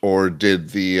left, or did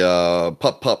the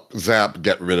pup zap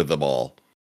get rid of them all?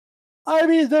 I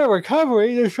mean, they're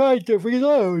recovering. They're trying to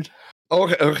reload.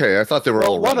 Okay, I thought they were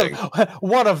all running.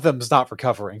 One of them's not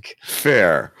recovering.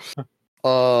 Fair.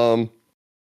 All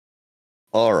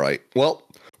right. Well,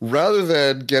 rather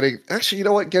than actually, you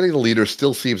know what? Getting the leader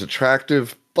still seems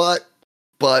attractive, but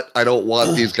I don't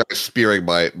want these guys spearing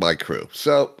my crew.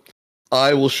 So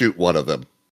I will shoot one of them,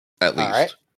 at least.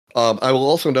 All right. I will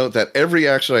also note that every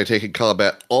action I take in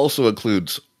combat also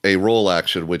includes a roll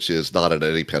action, which is not at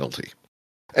any penalty.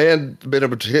 And the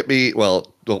minimum to hit me,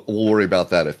 well, we'll worry about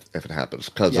that if it happens,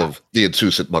 because of the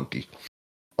insouciant monkey.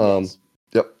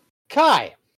 Yep.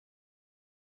 Kai,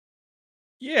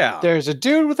 Yeah. there's a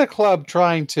dude with a club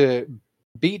trying to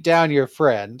beat down your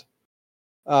friend.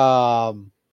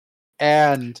 And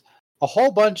a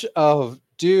whole bunch of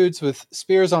dudes with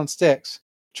spears on sticks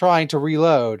trying to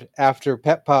reload after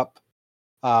Pep Pup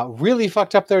really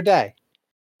fucked up their day.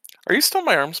 Are you still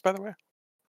my arms, by the way?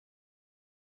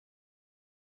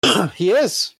 He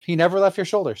is. He never left your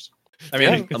shoulders. I mean,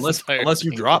 Yeah, unless it's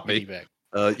you fine. drop me, Back.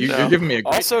 you're giving me a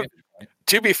great Also- vantage point.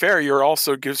 To be fair, you're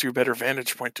also gives you a better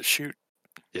vantage point to shoot.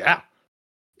 Yeah.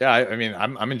 Yeah, I mean,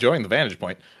 I'm enjoying the vantage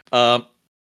point. Now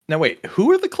wait,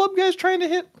 who are the club guys trying to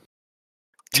hit?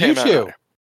 You Tema two.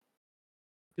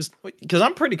 Because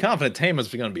I'm pretty confident Tama's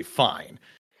going to be fine.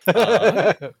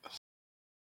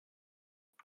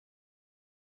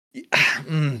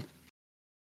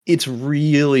 It's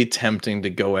really tempting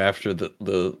to go after the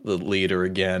leader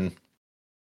again.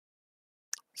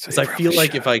 Because I feel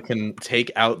like if I can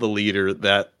take out the leader,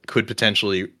 that could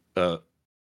potentially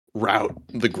rout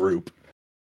the group.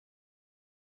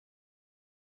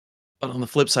 But on the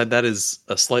flip side, that is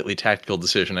a slightly tactical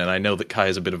decision, and I know that Kai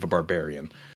is a bit of a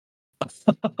barbarian.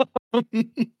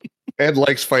 And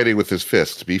likes fighting with his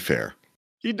fists, to be fair.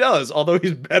 He does, although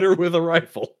he's better with a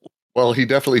rifle. Well, he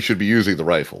definitely should be using the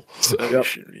rifle. So you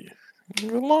should be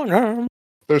long arm.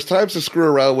 There's times to screw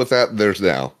around with that, and there's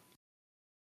now.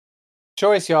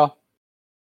 Choice, y'all.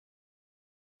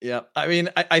 Yeah, I mean,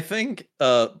 I think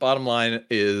bottom line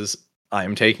is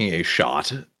I'm taking a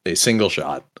shot, a single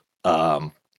shot.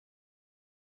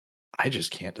 I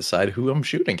just can't decide who I'm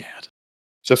shooting at.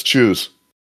 Just choose.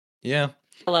 Yeah.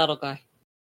 Little guy.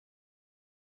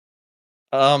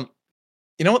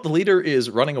 You know what? The leader is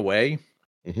running away.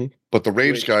 Mm-hmm. But the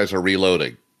ranged guys are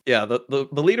reloading. Yeah, the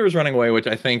leader is running away, which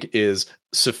I think is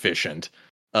sufficient.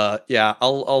 Yeah,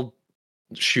 I'll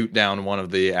shoot down one of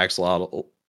the axolotl.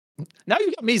 Now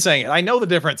you got me saying it. I know the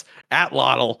difference.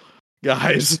 Atlotl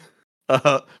guys,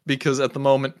 because at the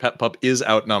moment Pep Pup is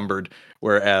outnumbered,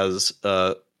 whereas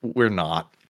we're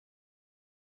not,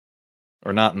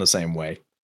 or not in the same way.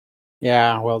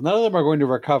 Yeah, well, none of them are going to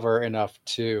recover enough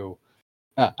to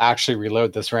actually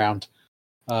reload this round.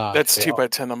 That's 2 by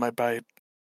 10 on my bite.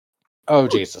 Oh,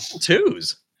 Jesus.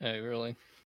 Twos. Hey, really?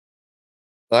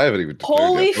 I haven't even declared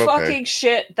Holy yet, but okay. fucking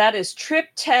shit. That is trip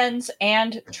 10s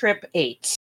and trip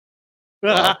 8s.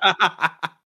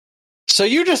 So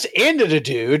you just ended a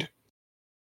dude.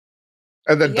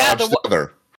 And then Yeah, dodge the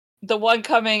other. The one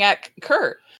coming at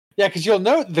Kyrt. Yeah, because you'll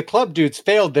note the club dudes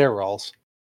failed their rolls.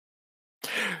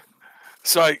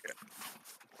 So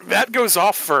that goes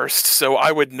off first, so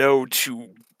I would know to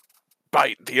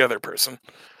bite the other person.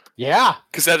 Yeah.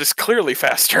 Because that is clearly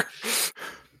faster.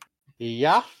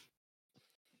 Yeah.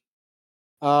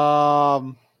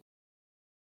 Well.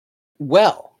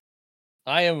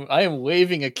 I am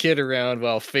waving a kid around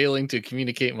while failing to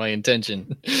communicate my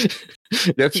intention.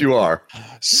 Yes, you are.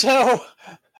 So,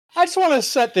 I just want to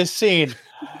set this scene.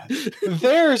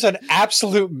 There's an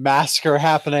absolute massacre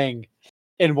happening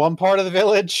in one part of the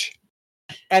village.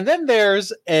 And then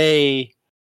there's a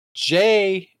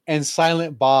Jay and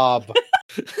Silent Bob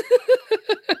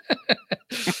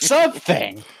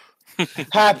something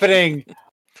happening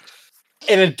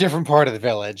in a different part of the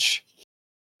village.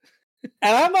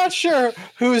 And I'm not sure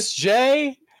who's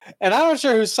Jay, and I'm not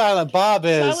sure who Silent Bob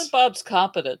is. Silent Bob's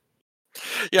competent.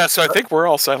 Yeah, so I think we're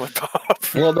all Silent Bob.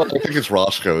 Well, no, I think it's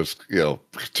Roscoe's,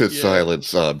 to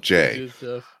silence Jay.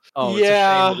 Oh, it's a shame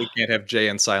that we can't have Jay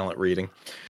and Silent reading.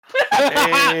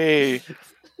 Hey,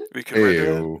 we can write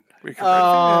it. We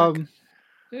can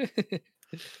write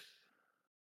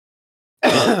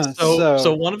it.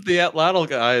 So one of the Atlatl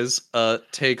guys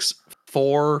takes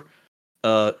 4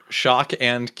 shock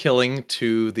and killing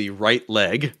to the right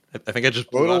leg. I think I just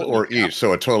Total or each,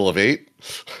 so a total of 8.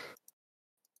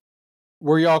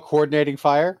 Were y'all coordinating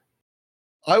fire?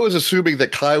 I was assuming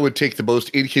that Kai would take the most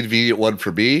inconvenient one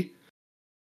for me,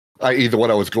 i.e. the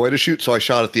one I was going to shoot, so I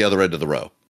shot at the other end of the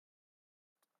row.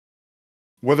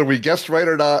 Whether we guessed right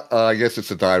or not, I guess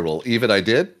it's a die roll. Even I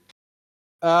did?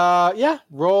 Yeah.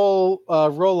 Roll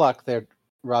luck there,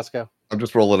 Roscoe. I'm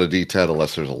just rolling a d10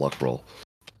 unless there's a luck roll.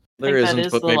 There I think that isn't,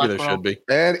 is but the maybe luck there roll. should be.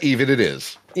 And even it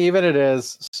is. Even it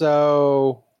is.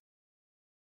 So,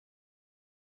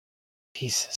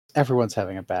 Jesus, everyone's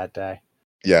having a bad day.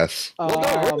 Yes. Well, no,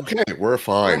 we're okay. We're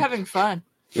fine. We're having fun.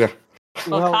 Yeah.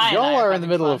 Well, Kai and I y'all are are in the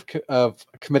having middle of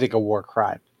committing a war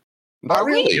crime. Not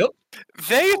really.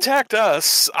 They attacked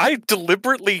us. I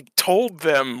deliberately told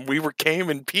them we came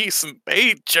in peace, and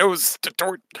they chose to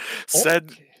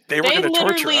said they were going to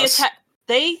torture us.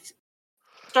 They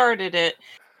started it,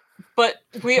 but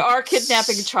we are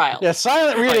kidnapping a child. Yeah,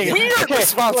 silent reading. We are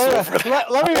responsible for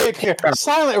that. Let me make it clear.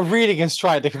 Silent reading is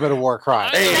trying to commit a war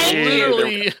crime. I'm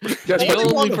literally the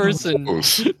only person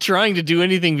trying to do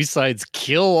anything besides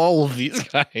kill all of these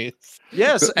guys.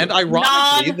 Yes, and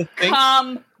ironically, the thing.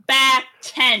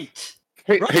 Non-combatant.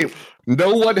 Hey,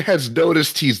 no one has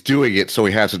noticed he's doing it, so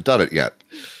he hasn't done it yet.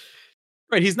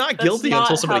 Right, he's not That's guilty not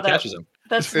until somebody how that- catches him.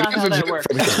 That's It not how isn't that works.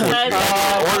 from- That is not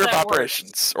how Order of that works.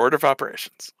 operations. Order of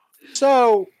operations.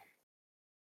 So,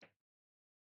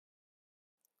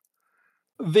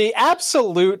 the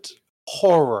absolute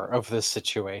horror of this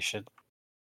situation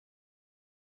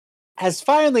has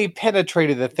finally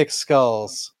penetrated the thick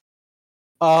skulls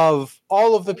of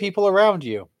all of the people around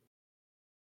you.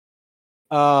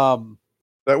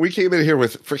 That we came in here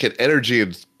with freaking energy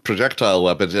and projectile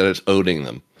weapons, and it's owning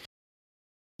them.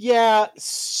 Yeah,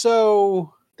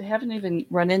 so They haven't even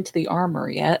run into the armor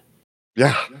yet.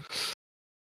 Yeah.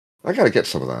 I gotta get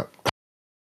some of that.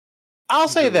 I'll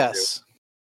say this.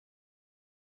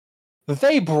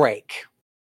 They break.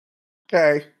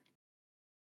 Okay.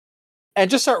 And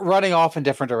just start running off in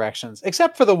different directions,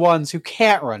 except for the ones who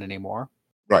can't run anymore.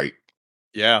 Right.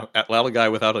 Yeah, well, a guy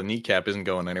without a kneecap isn't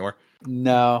going anywhere.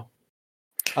 No.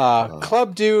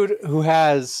 Club dude who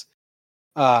has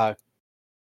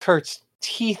Kyrt's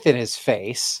teeth in his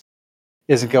face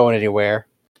isn't going anywhere.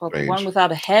 Well, the Range. one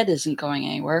without a head isn't going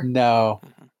anywhere. No.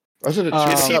 Wasn't it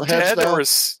Is he without heads dead now? or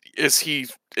is he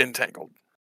entangled?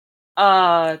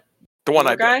 The The one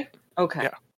other I guy? Okay. Yeah.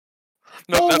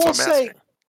 No, Well, that's we'll what I'm say asking.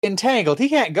 entangled. He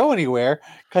can't go anywhere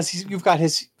because you've got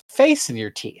his face in your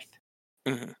teeth.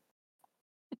 Mhm.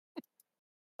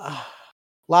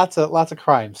 Lots of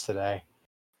crimes today.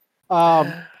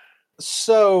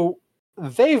 So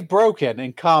they've broken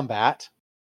in combat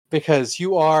because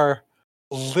you are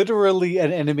literally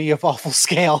an enemy of awful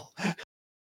scale.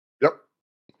 Yep.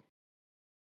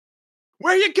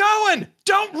 Where you going?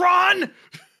 Don't run!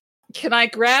 Can I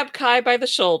grab Kai by the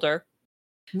shoulder?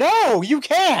 No, you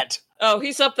can't. Oh,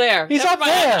 he's up there. He's Never up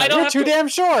mind. there. I don't You're have too to, damn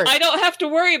short. I don't have to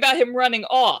worry about him running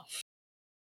off.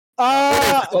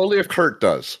 Only if Kyrt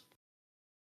does.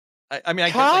 I mean, I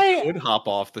guess Kai- I could hop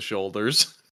off the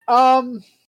shoulders. I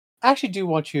actually do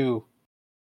want you.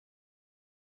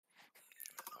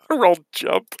 Roll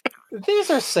jump. These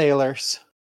are sailors.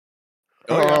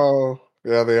 Oh,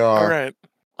 yeah. Yeah, they are. All right.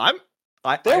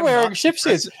 They're I'm wearing not ship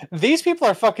suits. These people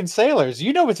are fucking sailors.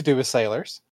 You know what to do with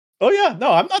sailors. Oh yeah,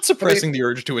 no, I'm not suppressing the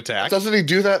urge to attack. Doesn't he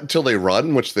do that until they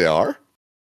run, which they are?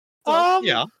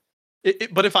 Yeah,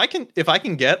 but if I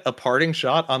can get a parting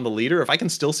shot on the leader, if I can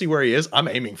still see where he is, I'm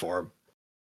aiming for him.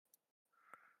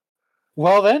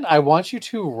 Well, then, I want you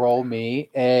to roll me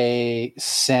a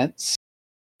sense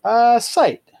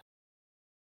sight.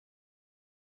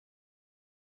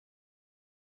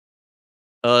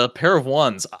 A pair of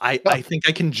ones. I think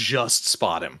I can just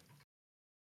spot him.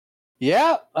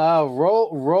 Yeah,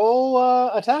 roll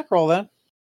attack roll then.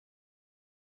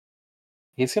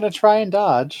 He's gonna try and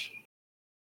dodge.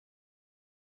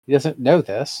 He doesn't know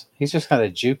this. He's just kind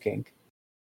of juking.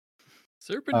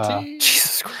 Serpentine.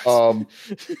 Jesus Christ.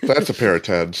 That's a pair of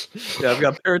tens. Yeah, I've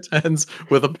got a pair of tens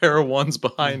with a pair of ones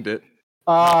behind it.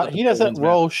 He doesn't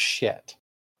roll shit.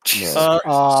 Jesus No.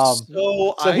 Christ.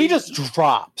 So he just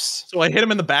drops. So I hit him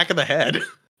in the back of the head.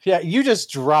 Yeah, you just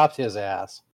dropped his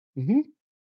ass. Mm-hmm.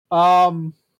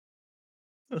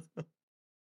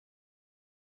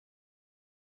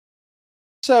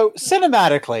 So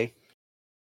cinematically,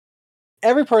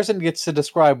 every person gets to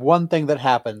describe one thing that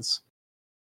happens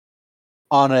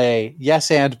on a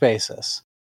yes and basis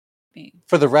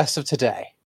for the rest of today.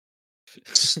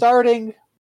 Starting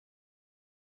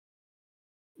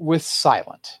with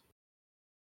Silent.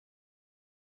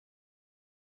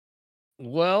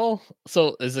 Well,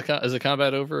 so is the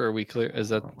combat over? Are we clear? Is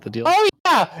that the deal? Oh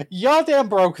yeah, y'all damn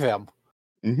broke them.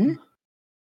 Mm-hmm.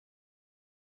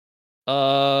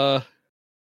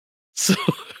 So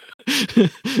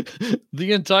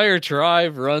the entire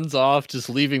tribe runs off, just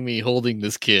leaving me holding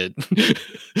this kid.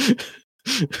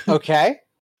 Okay,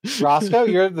 Roscoe,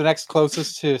 you're the next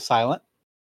closest to Silent.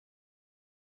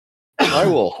 I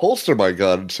will holster my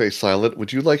gun and say, Silent,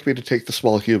 would you like me to take the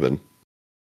small human?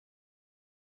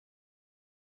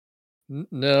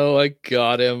 No, I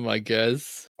got him, I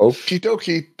guess. Okie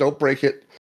dokie, don't break it.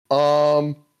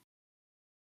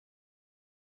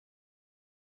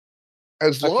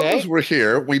 As long Okay. as we're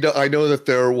here, I know that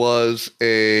there was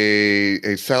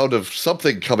a sound of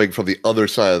something coming from the other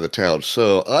side of the town.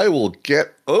 So I will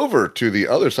get over to the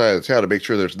other side of the town to make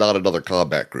sure there's not another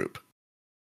combat group.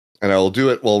 And I will do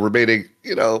it while remaining,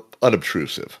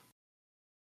 unobtrusive.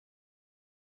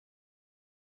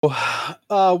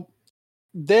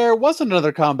 There was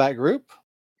another combat group.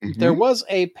 Mhm. There was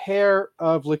a pair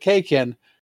of Lekakin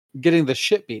getting the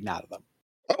shit beaten out of them.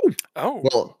 Oh.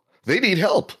 Well, they need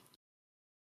help.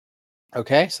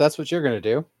 Okay, so that's what you're going to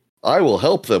do. I will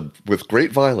help them with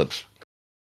great violence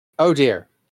Oh dear.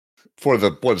 for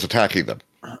the ones attacking them.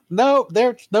 No,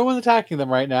 there's no one attacking them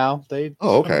right now.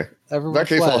 Oh, okay. In Everyone that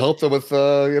case, fled. I'll help them with,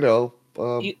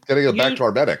 getting them back to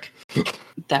our medic.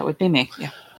 That would be me.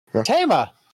 Yeah.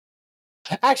 Tema.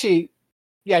 Actually,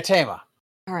 yeah, Tema.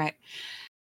 All right.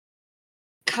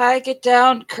 Kai, get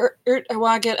down. Kyrt, I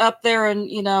want to get up there and,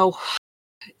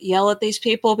 yell at these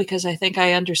people because I think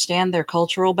I understand their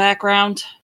cultural background.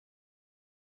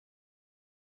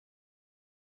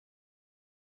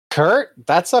 Kyrt,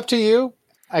 that's up to you.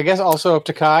 I guess also up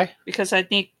to Kai. Because I'd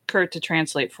need Kyrt to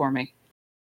translate for me.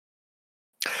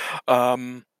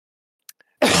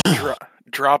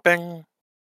 Dropping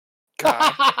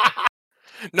Kai.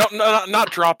 No, not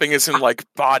dropping as in like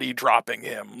body dropping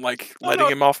him, like letting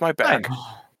him off my back.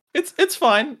 It's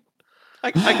fine.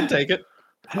 I can take it.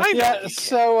 I know Yeah, you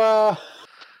so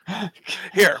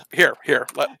Here.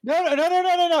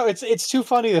 No. It's too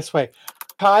funny this way.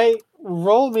 Kai,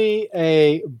 roll me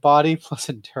a body plus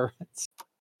endurance.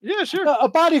 Yeah, sure. A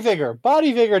body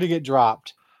vigor to get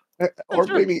dropped. Or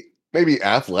Sure. maybe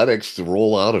athletics to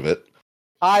roll out of it.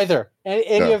 Either. Any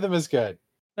Yeah. of them is good.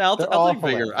 Now, They're I'll all take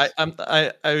vigor. hilarious.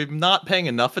 I'm not paying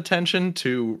enough attention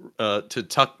to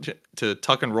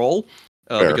tuck and roll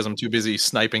Fair. because I'm too busy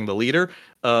sniping the leader.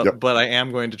 Yep. But I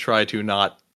am going to try to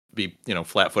not be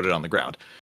flat-footed on the ground.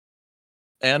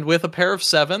 And with a pair of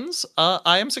 7s,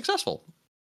 I am successful.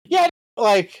 Yeah,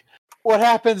 like what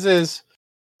happens is,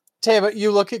 Tema,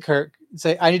 you look at Kyrt and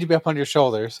say, "I need to be up on your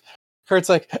shoulders." Kurt's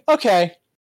like, "Okay,"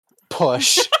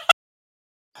 push.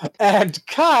 And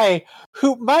Kai,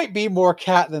 who might be more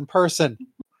cat than person,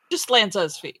 Just lands on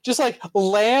his feet. just like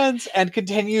lands and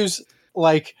continues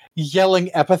like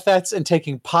yelling epithets and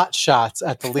taking pot shots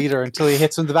at the leader until he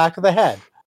hits him in the back of the head.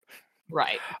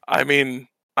 Right. I mean,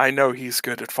 I know he's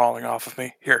good at falling off of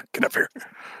me. Here, get up here.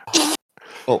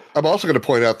 Oh, I'm also going to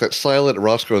point out that Silent and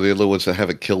Roscoe are the only ones that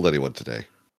haven't killed anyone today.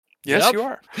 Yes, Yep. you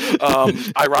are.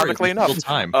 Ironically enough,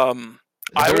 Time.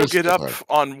 I There will is get still up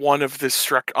time.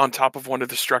 on top of one of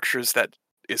the structures that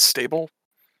is stable.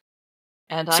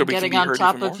 And So I'm we can getting be on heard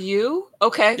top even of more? you?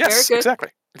 Okay, Yes, very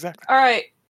good. exactly. All right.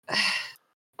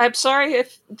 I'm sorry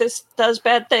if this does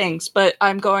bad things, but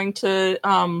I'm going to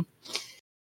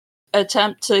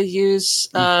attempt to use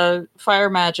fire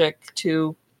magic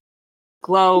to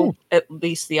glow at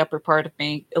least the upper part of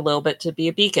me a little bit to be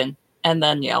a beacon, and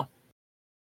then yell.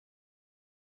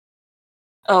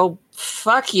 Oh,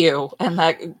 fuck you. And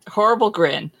that horrible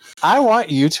grin. I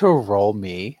want you to roll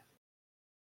me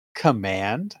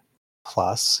command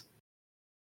plus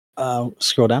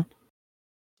scroll down.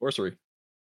 Sorcery.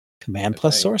 Command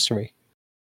plus Okay. sorcery.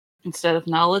 Instead of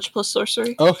knowledge plus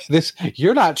sorcery. Oh,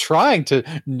 you're not trying to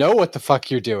know what the fuck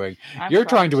you're doing. I'm You're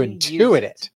trying to use intuit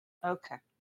it. Okay.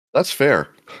 That's fair.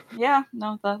 Yeah,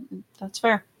 no, that's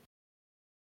fair.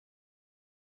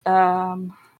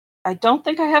 I don't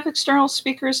think I have external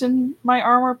speakers in my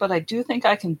armor, but I do think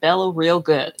I can bellow real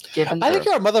good. Given I think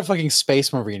you're a motherfucking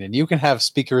space marine, and you can have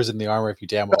speakers in the armor if you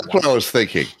damn well That's what want. I was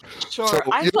thinking. Sure. So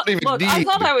I you thought, don't even look, I need-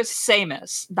 thought I was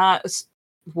Samus, not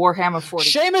Warhammer 40.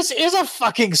 Seamus is a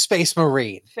fucking space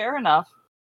marine. Fair enough.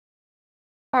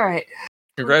 All right.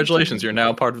 Congratulations, you're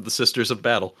now part of the Sisters of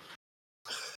Battle.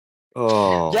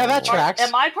 Oh, Yeah, that tracks.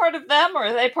 Am I part of them, or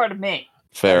are they part of me?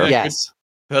 fair. Yes.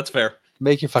 That's fair.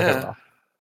 Make you fucking Yeah. roll.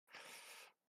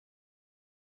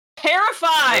 Pair of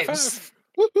fives.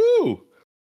 Woohoo!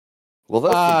 Well,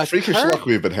 that's the freakish Kyrt? luck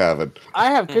we've been having.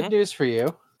 I have good news for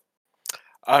you.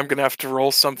 I'm gonna have to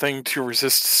roll something to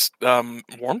resist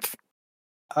warmth.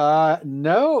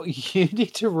 No, you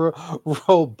need to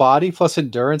roll body plus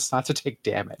endurance not to take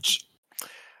damage.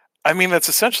 I mean, that's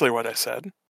essentially what I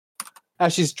said.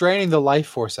 As she's draining the life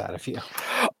force out of you.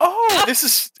 Oh, this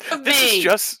is Me.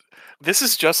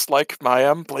 just like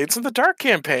my Blades in the Dark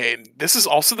campaign. This is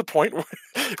also the point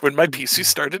when my PC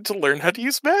started to learn how to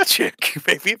use magic.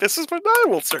 Maybe this is when I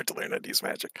will start to learn how to use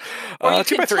magic. Or you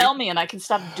 2 by can 3. tell me and I can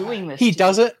stop doing this. He to you.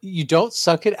 doesn't. You don't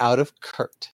suck it out of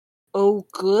Kyrt. Oh,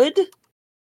 good.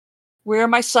 Where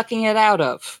am I sucking it out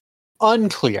of?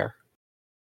 Unclear.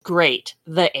 Great.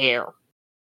 The air.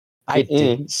 I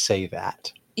didn't say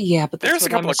that. Yeah, but that's There's a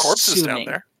what couple I'm of corpses assuming. down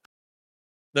there.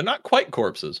 They're not quite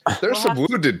corpses. There's We'll some have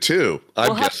to- wounded too. I'm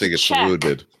we'll have guessing to it's check. the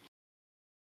wounded.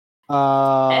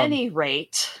 Any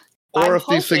rate, Or I'm if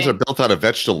these things are hoping- built out of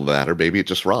vegetable matter, maybe it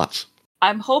just rots.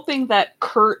 I'm hoping that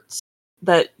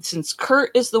since Kyrt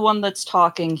is the one that's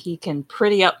talking, he can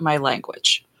pretty up my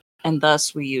language, and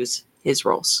thus we use his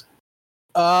rolls.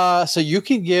 So you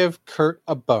can give Kyrt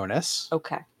a bonus.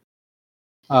 Okay.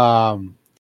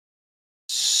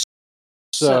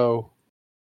 So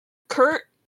Kyrt,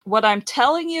 what I'm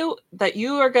telling you that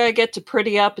you are going to get to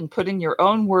pretty up and put in your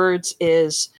own words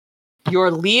is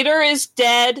your leader is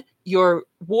dead, your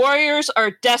warriors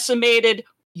are decimated,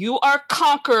 you are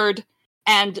conquered,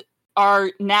 and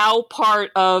are now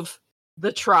part of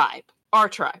the tribe, our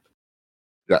tribe.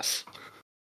 Yes.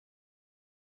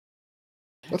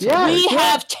 That's Yeah, all right. We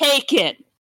have taken.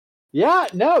 yeah,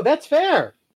 no, that's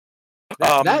fair.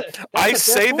 I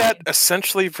say that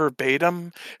essentially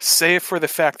verbatim, save for the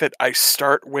fact that I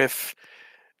start with,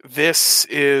 this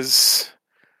is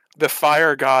the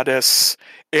fire goddess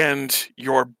and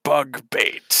your bug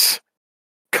bait,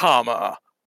 comma,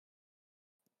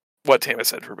 what Tema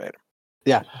said verbatim.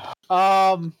 Yeah.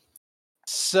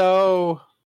 So,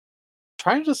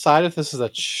 trying to decide if this is a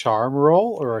charm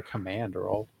roll or a command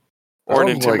roll. Or an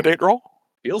Sounds like- intimidate roll?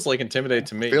 Feels like intimidate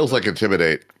to me. Feels like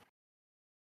intimidate.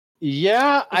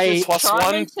 Yeah, Is plus it charm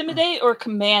one? intimidate or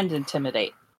command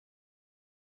intimidate?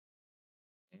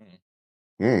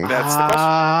 That's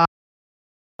the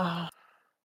question.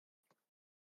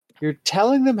 You're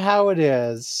telling them how it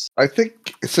is. I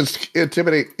think since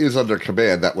intimidate is under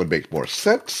command, that would make more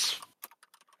sense.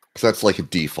 Because that's like a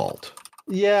default.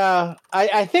 Yeah,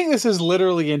 I think this is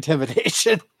literally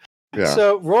intimidation. Yeah.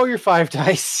 So roll your 5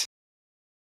 dice.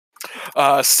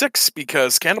 6,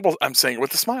 because cannibal, I'm saying it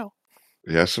with a smile.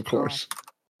 Yes, of course.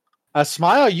 A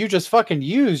smile you just fucking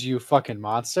use, you fucking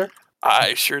monster.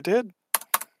 I sure did.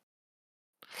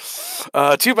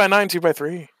 2 by 9, 2 by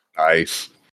 3. Nice.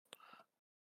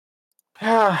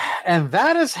 And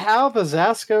that is how the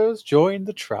Zascos joined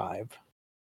the tribe.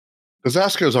 The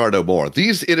Zascos are no more.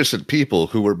 These innocent people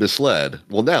who were misled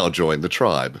will now join the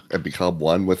tribe and become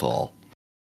one with all.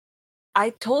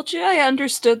 I told you I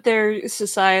understood their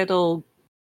societal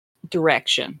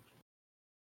direction.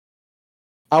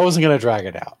 I wasn't going to drag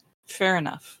it out. Fair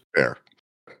enough. There.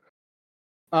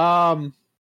 So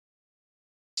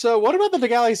what about the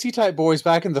Nagalisitu type boys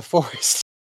back in the forest?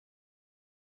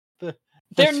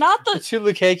 They're not the the two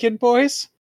Lekakian boys?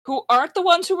 who aren't the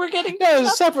ones who were getting. No, the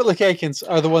separate Lekakans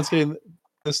are the ones getting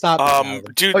the stop.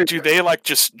 Do they like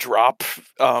just drop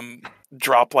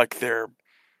like their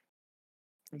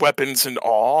weapons and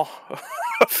all?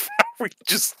 We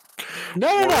just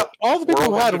No. All the people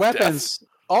who whirlwind had of weapons,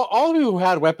 all the people who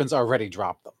had weapons already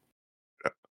dropped them.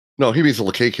 No, he means the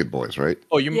Lekakian boys, right?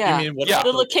 Oh, you Yeah. mean what? Yeah.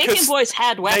 The Lekakian boys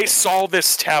had They weapons. saw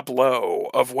this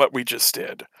tableau of what we just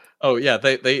did. Oh yeah,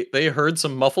 they heard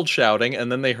some muffled shouting,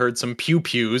 and then they heard some pew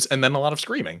pews, and then a lot of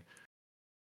screaming.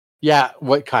 Yeah,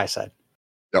 what Kai said.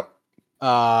 Yep.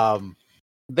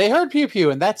 They heard pew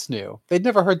pew, and that's new. They'd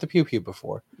never heard the pew pew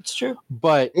before. It's true.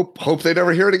 But Hope they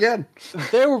never hear it again.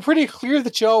 they were pretty clear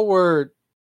that y'all were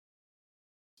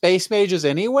space mages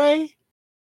anyway.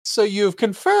 So you've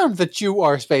confirmed that you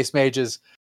are space mages,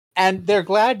 and they're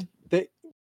glad that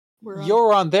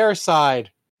you're on their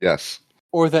side, Yes.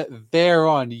 or that they're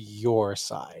on your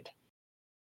side.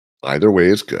 Either way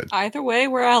is good. Either way,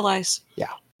 we're allies.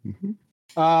 Mhm.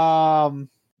 We're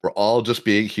We're all just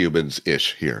being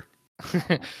humans-ish here.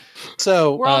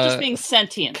 So We're all just being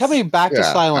sentient. coming back to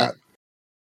Yeah, Silent,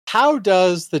 how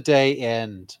does the day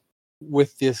end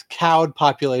with this cowed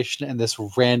population and this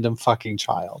random fucking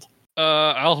child?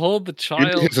 I'll hold the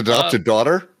child. His adopted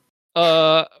daughter?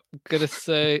 Gonna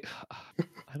say,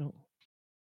 I don't.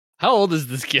 How old is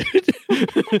this kid?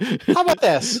 How about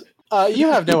this? You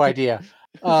have no idea.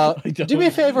 Do me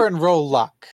a favor and roll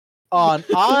luck. On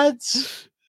odds,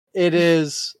 it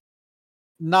is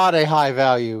not a high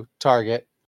value target.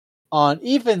 On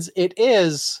evens, it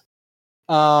is.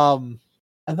 And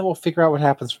then we'll figure out what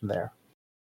happens from there.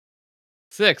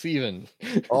 6 even.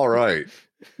 All right.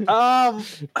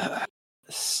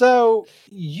 So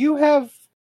you have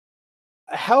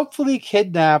helpfully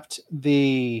kidnapped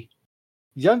the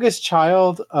youngest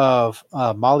child of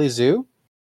Molly Zoo.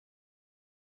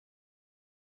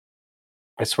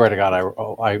 I swear to God,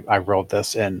 I rolled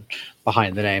this in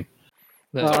behind the name.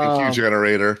 Thank you,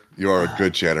 generator. You are a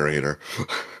good generator.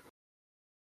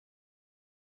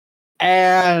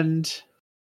 And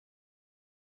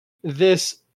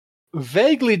this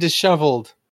vaguely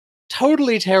disheveled,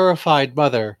 totally terrified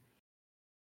mother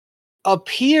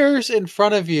appears in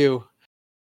front of you,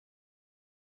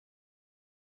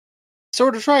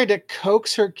 sort of trying to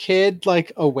coax her kid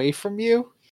like away from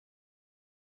you.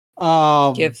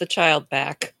 Give the child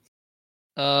back.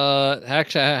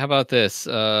 Actually, how about this?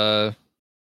 Kyrt,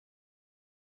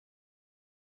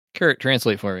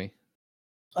 translate for me.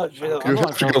 You You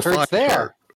have to go find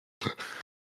there.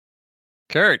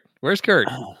 Kyrt, where's Kyrt?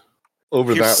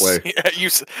 Over that way.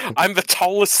 I'm the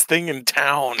tallest thing in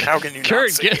town. How can you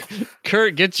not see?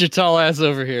 Kyrt, get your tall ass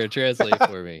over here. Translate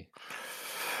for me.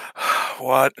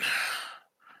 What?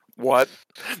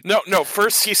 No.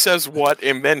 First he says what,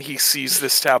 and then he sees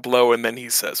this tableau, and then he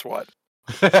says what.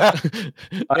 Then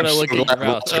I look at your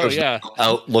mouth. Oh yeah.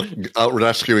 Out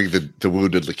rescuing the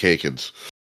wounded Lekakans.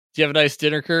 Do you have a nice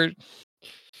dinner, Kyrt?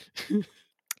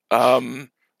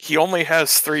 He only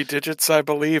has 3 digits, I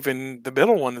believe, and the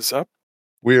middle one is up.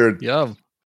 Weird. Yum.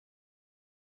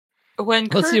 When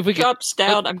Let's see if we Kyrt can- drops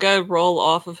down, I'm going to roll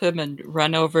off of him and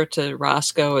run over to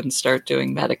Roscoe and start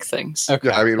doing medic things. Okay.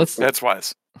 Yeah, I mean, That's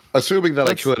wise. assuming that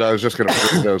let's- I could, I was just going to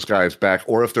bring those guys back.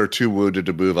 Or if they're too wounded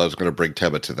to move, I was going to bring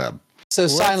Tema to them. So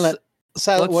Silent, Let's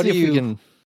what see do if you? we can.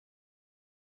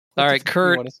 what All the right, fuck do you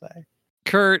Kyrt. want to say?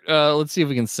 Kyrt, let's see if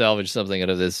we can salvage something out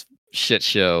of this shit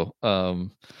show.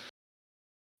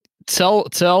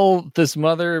 Tell this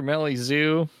mother, Melly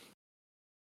Zoo,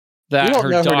 that You don't her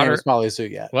know her name daughter. is Molly Sue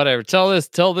yet. Whatever. Tell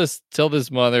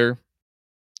this mother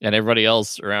and everybody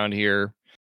else around here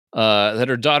that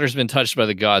her daughter's been touched by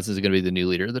the gods and is going to be the new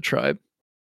leader of the tribe.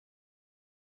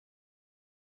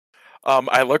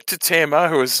 I looked at Tema,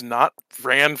 who has not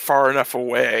ran far enough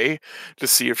away to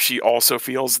see if she also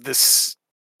feels this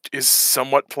is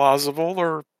somewhat plausible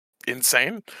or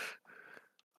insane.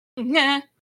 Nah.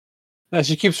 No,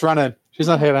 she keeps running. She's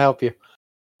not here to help you.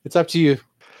 It's up to you.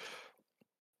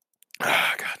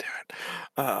 God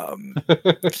damn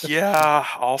it. Yeah,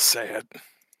 I'll say it.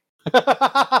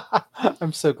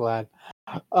 I'm so glad.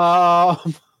 What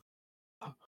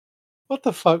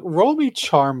the fuck? Roll me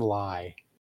charm lie.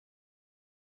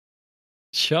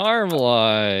 Charm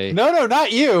lie. No,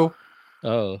 not you.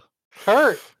 Oh.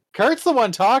 Kurt's the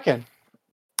one talking.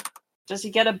 Does he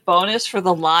get a bonus for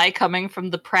the lie coming from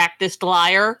the practiced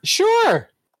liar? Sure.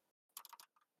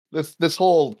 This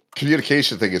whole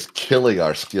communication thing is killing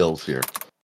our skills here.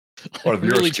 Or I'm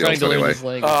your really skills, trying to learn anyway. this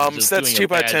language. just So that's doing a 2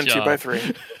 by bad 10, 2 job. by 3.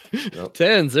 Yep.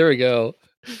 10s, there we go.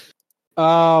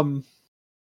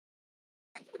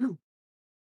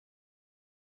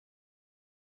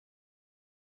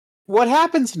 What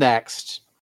happens next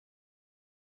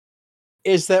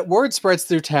is that word spreads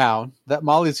through town that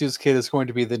Molly Sue's kid is going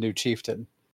to be the new chieftain.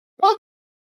 Huh?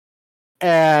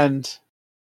 And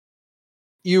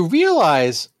you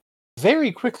realize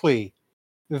very quickly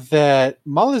that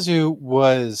Malizu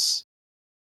was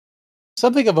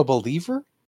something of a believer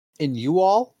in you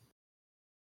all.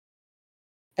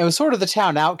 And was sort of the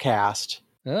town outcast.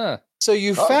 Ah. So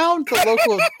you found the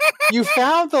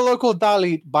local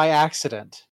Dalit by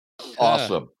accident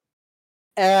Awesome.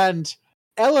 and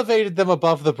elevated them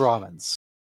above the Brahmins.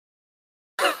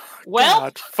 Well,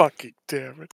 God fucking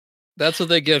damn it. That's what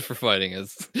they get for fighting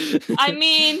us. I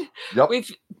mean, Yep.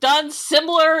 we've done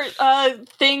similar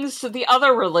things to the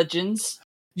other religions.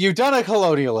 You've done a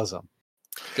colonialism.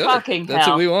 Good. Fucking That's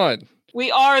hell. what we want. We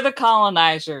are the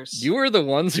colonizers. You were the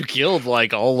ones who killed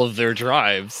like all of their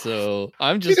tribes, so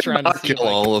I'm You just did trying not to see, kill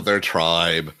like, all of their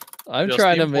tribe. I'm Just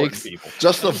trying the to make important people.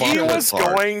 Just the He violent was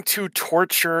part. going to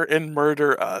torture and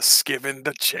murder us given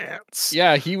the chance.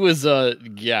 Yeah, he was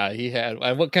he had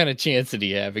what kind of chance did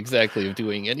he have exactly of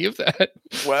doing any of that?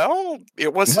 Well,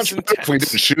 it was Much his better if we didn't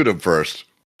intent. shoot him first.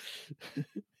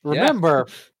 Remember,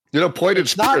 Pointed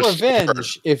it's not spears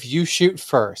revenge if you shoot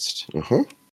first. Uh-huh.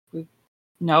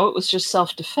 No, it was just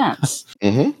self-defense.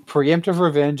 Mm-hmm. Preemptive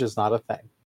revenge is not a thing.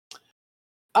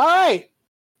 All right.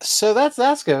 So that's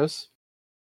Zascos.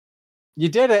 You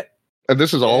did it. And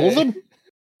this is all of them?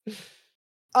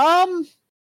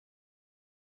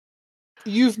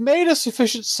 You've made a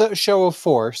sufficient show of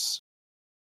force.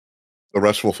 The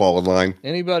rest will fall in line.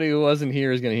 Anybody who wasn't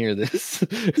here is going to hear this.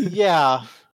 Yeah.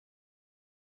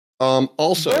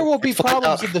 Also, There will be we find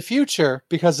problems out- in the future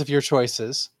because of your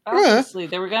choices. Obviously,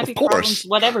 there were going of to be course. problems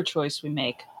whatever choice we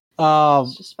make.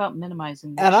 It's just about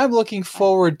minimizing them. And I'm looking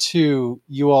forward to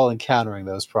you all encountering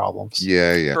those problems.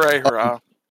 Yeah, yeah. Hooray, hurrah.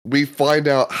 We find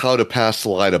out how to pass the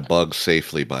line of bugs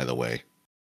safely, by the way.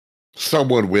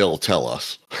 Someone will tell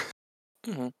us.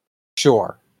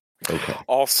 Sure. Okay.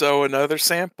 Also, another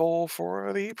sample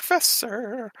for the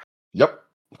professor. Yep.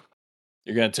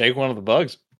 You're going to take one of the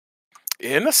bugs.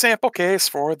 In a sample case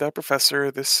for the professor,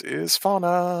 this is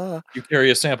fauna. You carry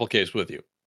a sample case with you.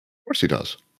 Of course he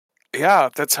does. Yeah,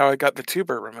 that's how I got the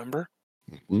tuber, remember?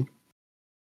 Mhm.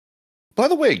 By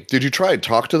the way, did you try and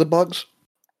talk to the bugs?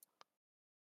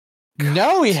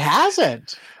 No, he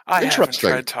hasn't. I haven't Interesting.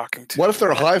 tried talking to What if they're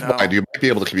a them hive right mind? now. You might be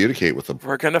able to communicate with them.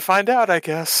 We're going to find out, I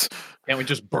guess. Can't we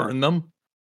just burn them?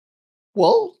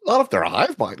 Well, not if they're a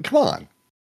hive mind. Come on.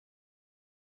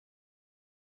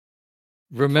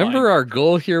 Remember, Fine. our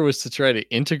goal here was to try to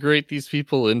integrate these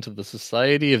people into the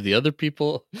society of the other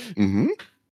people. Mm-hmm.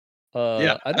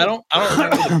 Yeah, I don't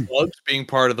remember the bugs being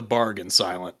part of the bargain,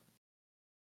 Silent.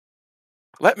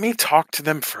 Let me talk to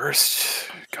them first.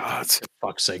 Gods. For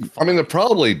fuck's sake. I mean, they're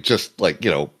probably just like,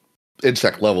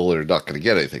 insect level. They're not going to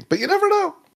get anything, but you never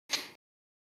know.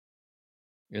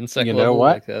 Insect You know level,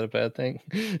 what? like that a bad thing?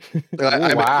 I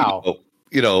mean, Wow.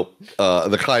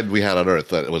 the kind we had on Earth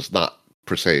that was not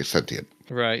per se sentient.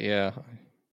 Right, yeah.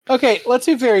 Okay, let's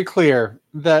be very clear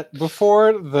that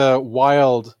before the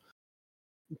wild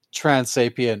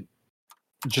transsapient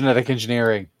genetic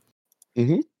engineering.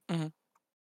 Mm-hmm.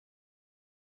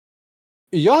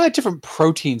 Y'all had different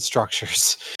protein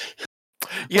structures.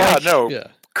 Yeah, Like, no. Yeah.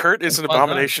 Kyrt is an Why not?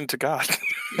 abomination to God.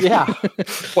 Yeah.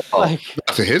 Well, Like,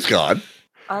 not to his god.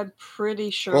 I'm pretty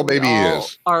sure Well, maybe we he all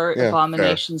is. are Yeah,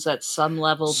 abominations at some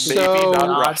level. to Maybe So- not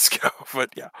God. Roscoe, but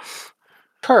yeah.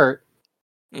 Kyrt,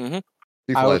 Hmm.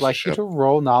 He I flies would the like you ship. to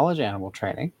roll knowledge animal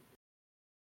training.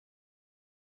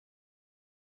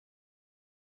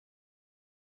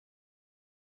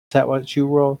 Is that what you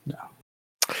rolled? No.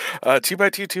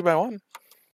 2x2, 2x1.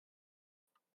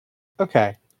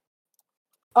 Okay.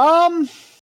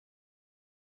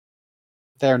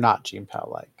 They're not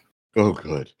Genepal-like. Oh,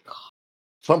 good.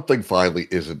 Something finally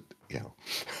isn't,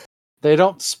 They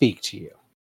don't speak to you.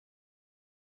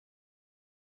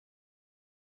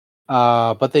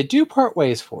 But they do part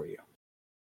ways for you.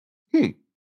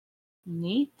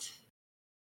 Neat.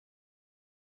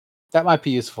 That might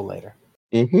be useful later.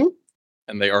 Mm-hmm.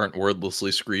 And they aren't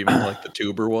wordlessly screaming like the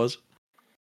tuber was.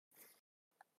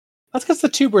 That's because the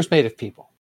tuber's made of people.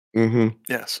 Mm-hmm.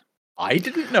 Yes. I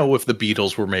didn't know if the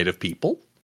Beatles were made of people.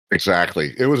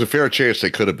 Exactly. It was a fair chance they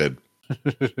could have been.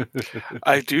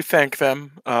 I do thank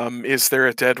them. Is there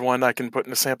a dead one I can put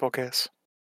in a sample case?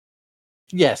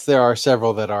 Yes, there are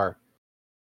several that are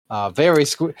very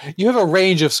you have a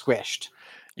range of squished.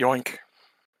 Yoink.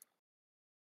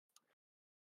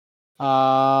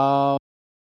 I'm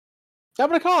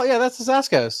gonna call it. Yeah, that's the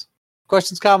Zascos.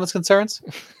 Questions, comments, concerns?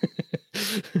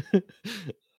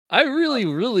 I really,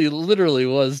 literally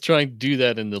was trying to do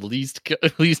that in the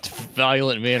least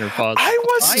violent manner possible. I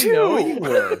was too. know you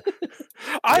were.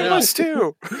 I Yeah. was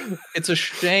too. It's a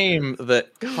shame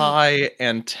that Kai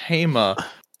and Tema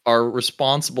are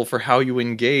responsible for how you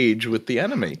engage with the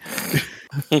enemy.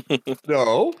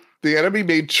 No, the enemy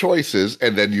made choices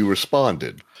and then you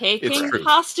responded. Taking true.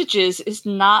 hostages is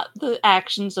not the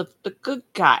actions of the good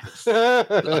guys.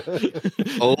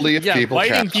 Only if people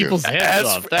biting capture. people's heads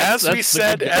off. As we the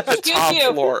said good at the Excuse top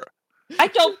you. floor, I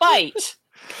don't bite.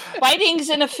 Biting's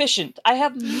inefficient. I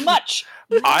have much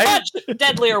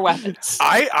deadlier weapons.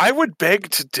 I would beg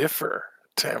to differ,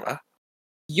 Tema.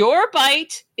 Your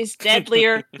bite is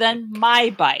deadlier than my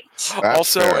bite. That's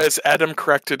Also, fair. as Adam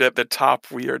corrected at the top,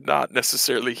 we are not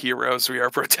necessarily heroes, we are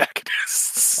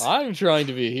protagonists. I'm trying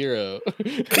to be a hero.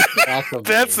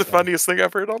 That's the funniest thing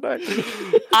I've heard all night.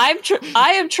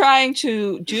 I am trying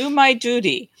to do my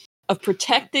duty of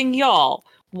protecting y'all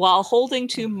while holding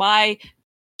to my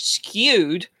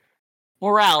skewed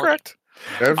morality. Correct.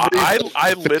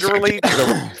 I literally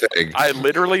thing. I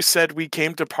literally said we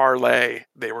came to parlay.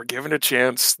 They were given a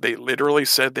chance. They literally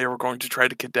said they were going to try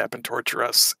to kidnap and torture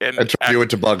us, and And turn you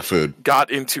into bug food.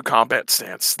 got into combat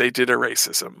stance. They did a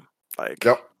racism. Like,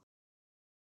 Yep.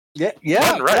 Yeah,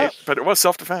 wasn't right, but it was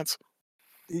self-defense.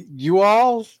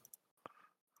 Y'all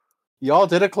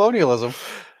did a colonialism.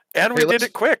 And we Hey, did let's-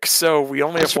 it quick, so we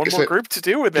only have let's one face more it, group to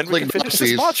do, and then we can like finish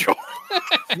this Nazis. module.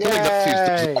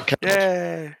 Yay!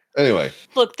 Yay! Anyway,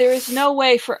 Look, there is no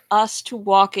way for us to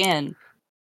walk in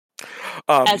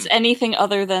as Um, anything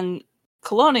other than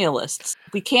colonialists.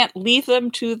 We can't leave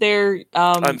them to their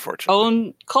unfortunately.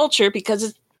 own culture because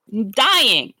it's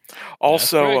dying.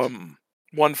 Also, That's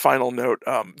one final note: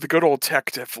 the good old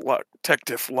tech diff luck.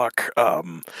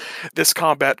 This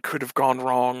combat could have gone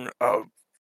wrong a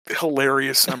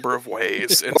hilarious number of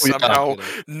ways, and Oh, yeah. somehow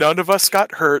none of us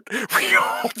got hurt. We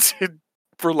all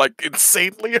were like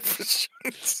insanely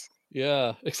efficient.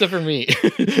 Yeah, except for me.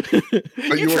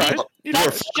 but you were tried. you were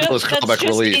That's fabulous just comic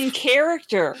relief. in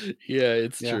character. Yeah,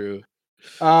 it's Yeah. true.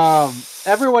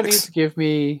 Everyone needs to give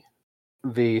me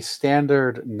the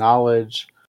standard knowledge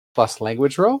plus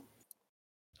language roll.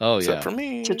 Oh Except yeah. for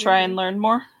me. To try and learn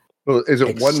more. Well, is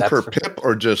it one Except per for- pip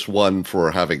or just one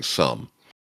for having some?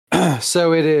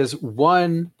 So it is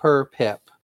 1 per pip.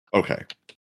 Okay.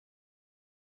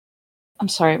 I'm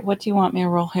sorry, what do you want me to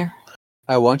roll here?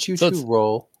 I want you So to it's-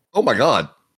 roll. Oh my god.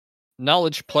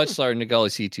 Knowledge plus our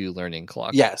Nagalisitu learning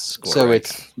clock. Yes. score, So right?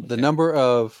 it's the number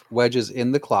of wedges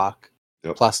in the clock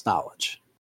Yep. plus knowledge.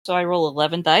 So I roll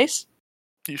 11 dice.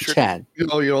 You sure? 10. You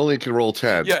know, you only can roll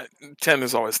 10. Yeah, 10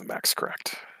 is always the max,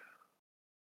 correct?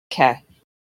 Okay.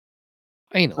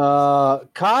 I know.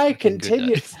 Kai Fucking good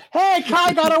continues. dice. Hey,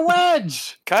 Kai got a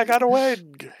wedge. Kai got a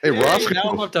wig. Hey, Roscoe. Now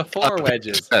I'm up to 4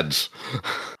 wedges. Heads.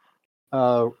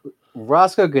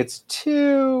 Roscoe gets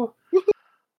 2.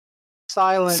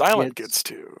 Silent gets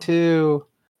 2. 2.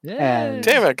 Yay.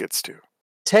 Tema gets 2.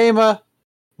 Tama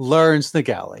learns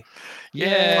Nagali.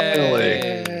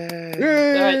 Yay.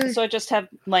 So I just have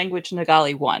language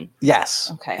Nagali 1. Yes.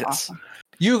 Okay, Yes. awesome.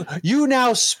 You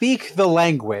now speak the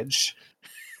language.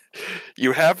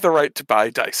 You have the right to buy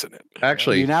dice in it.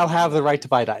 Actually, You now have the right to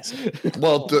buy dice.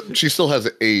 Well, she still has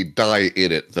a die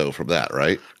in it, though, from that,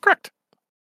 right? Correct.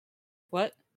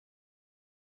 What?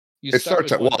 You It start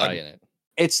starts with at one one. die in it.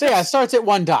 It starts at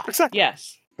 1 die. Exactly.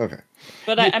 Yes. Okay.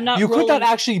 But I'm not You rolling, could not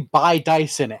actually buy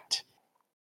dice in it.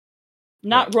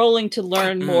 not rolling to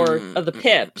learn more of the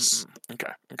pips.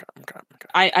 Okay.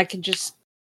 I can just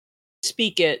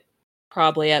speak it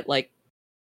probably at like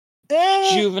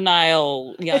Eh,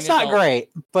 juvenile young it's not adult. great,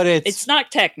 but It's not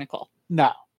technical.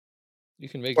 no. You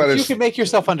can make But You it's- can make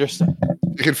yourself understand,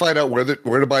 You can find out where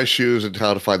to buy shoes and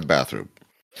how to find the bathroom.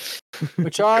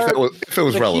 which are If it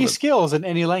was the key relevant. skills in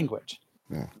any language.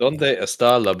 donde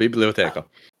está la biblioteca?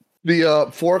 The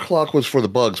 4 o'clock was for the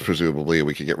bugs, presumably, and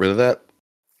we could get rid of that.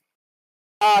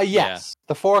 Yes.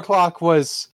 The 4 o'clock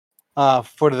was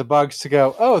for the bugs to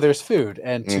go, oh, there's food,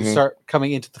 and to Mhm. start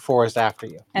coming into the forest after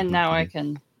you. And now I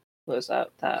can close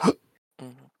out that.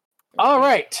 All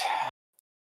right.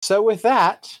 So with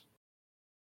that,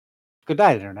 good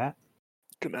night, Internet.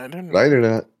 Good night. Night or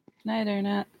not. Night,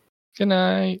 Internet. Good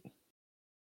night.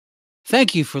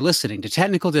 Thank you for listening to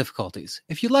Technical Difficulties.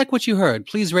 If you like what you heard,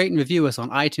 please rate and review us on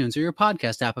iTunes or your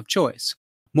podcast app of choice.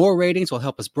 More ratings will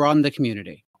help us broaden the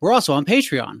community. We're also on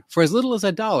Patreon. For as little as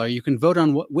 $1, you can vote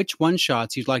on which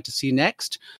one-shots you'd like to see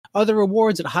next. Other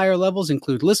rewards at higher levels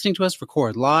include listening to us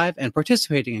record live and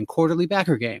participating in quarterly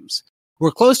backer games.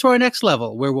 We're close to our next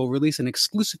level, where we'll release an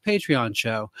exclusive Patreon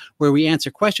show where we answer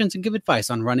questions and give advice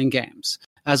on running games.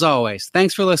 As always,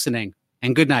 thanks for listening,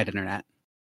 and good night, Internet.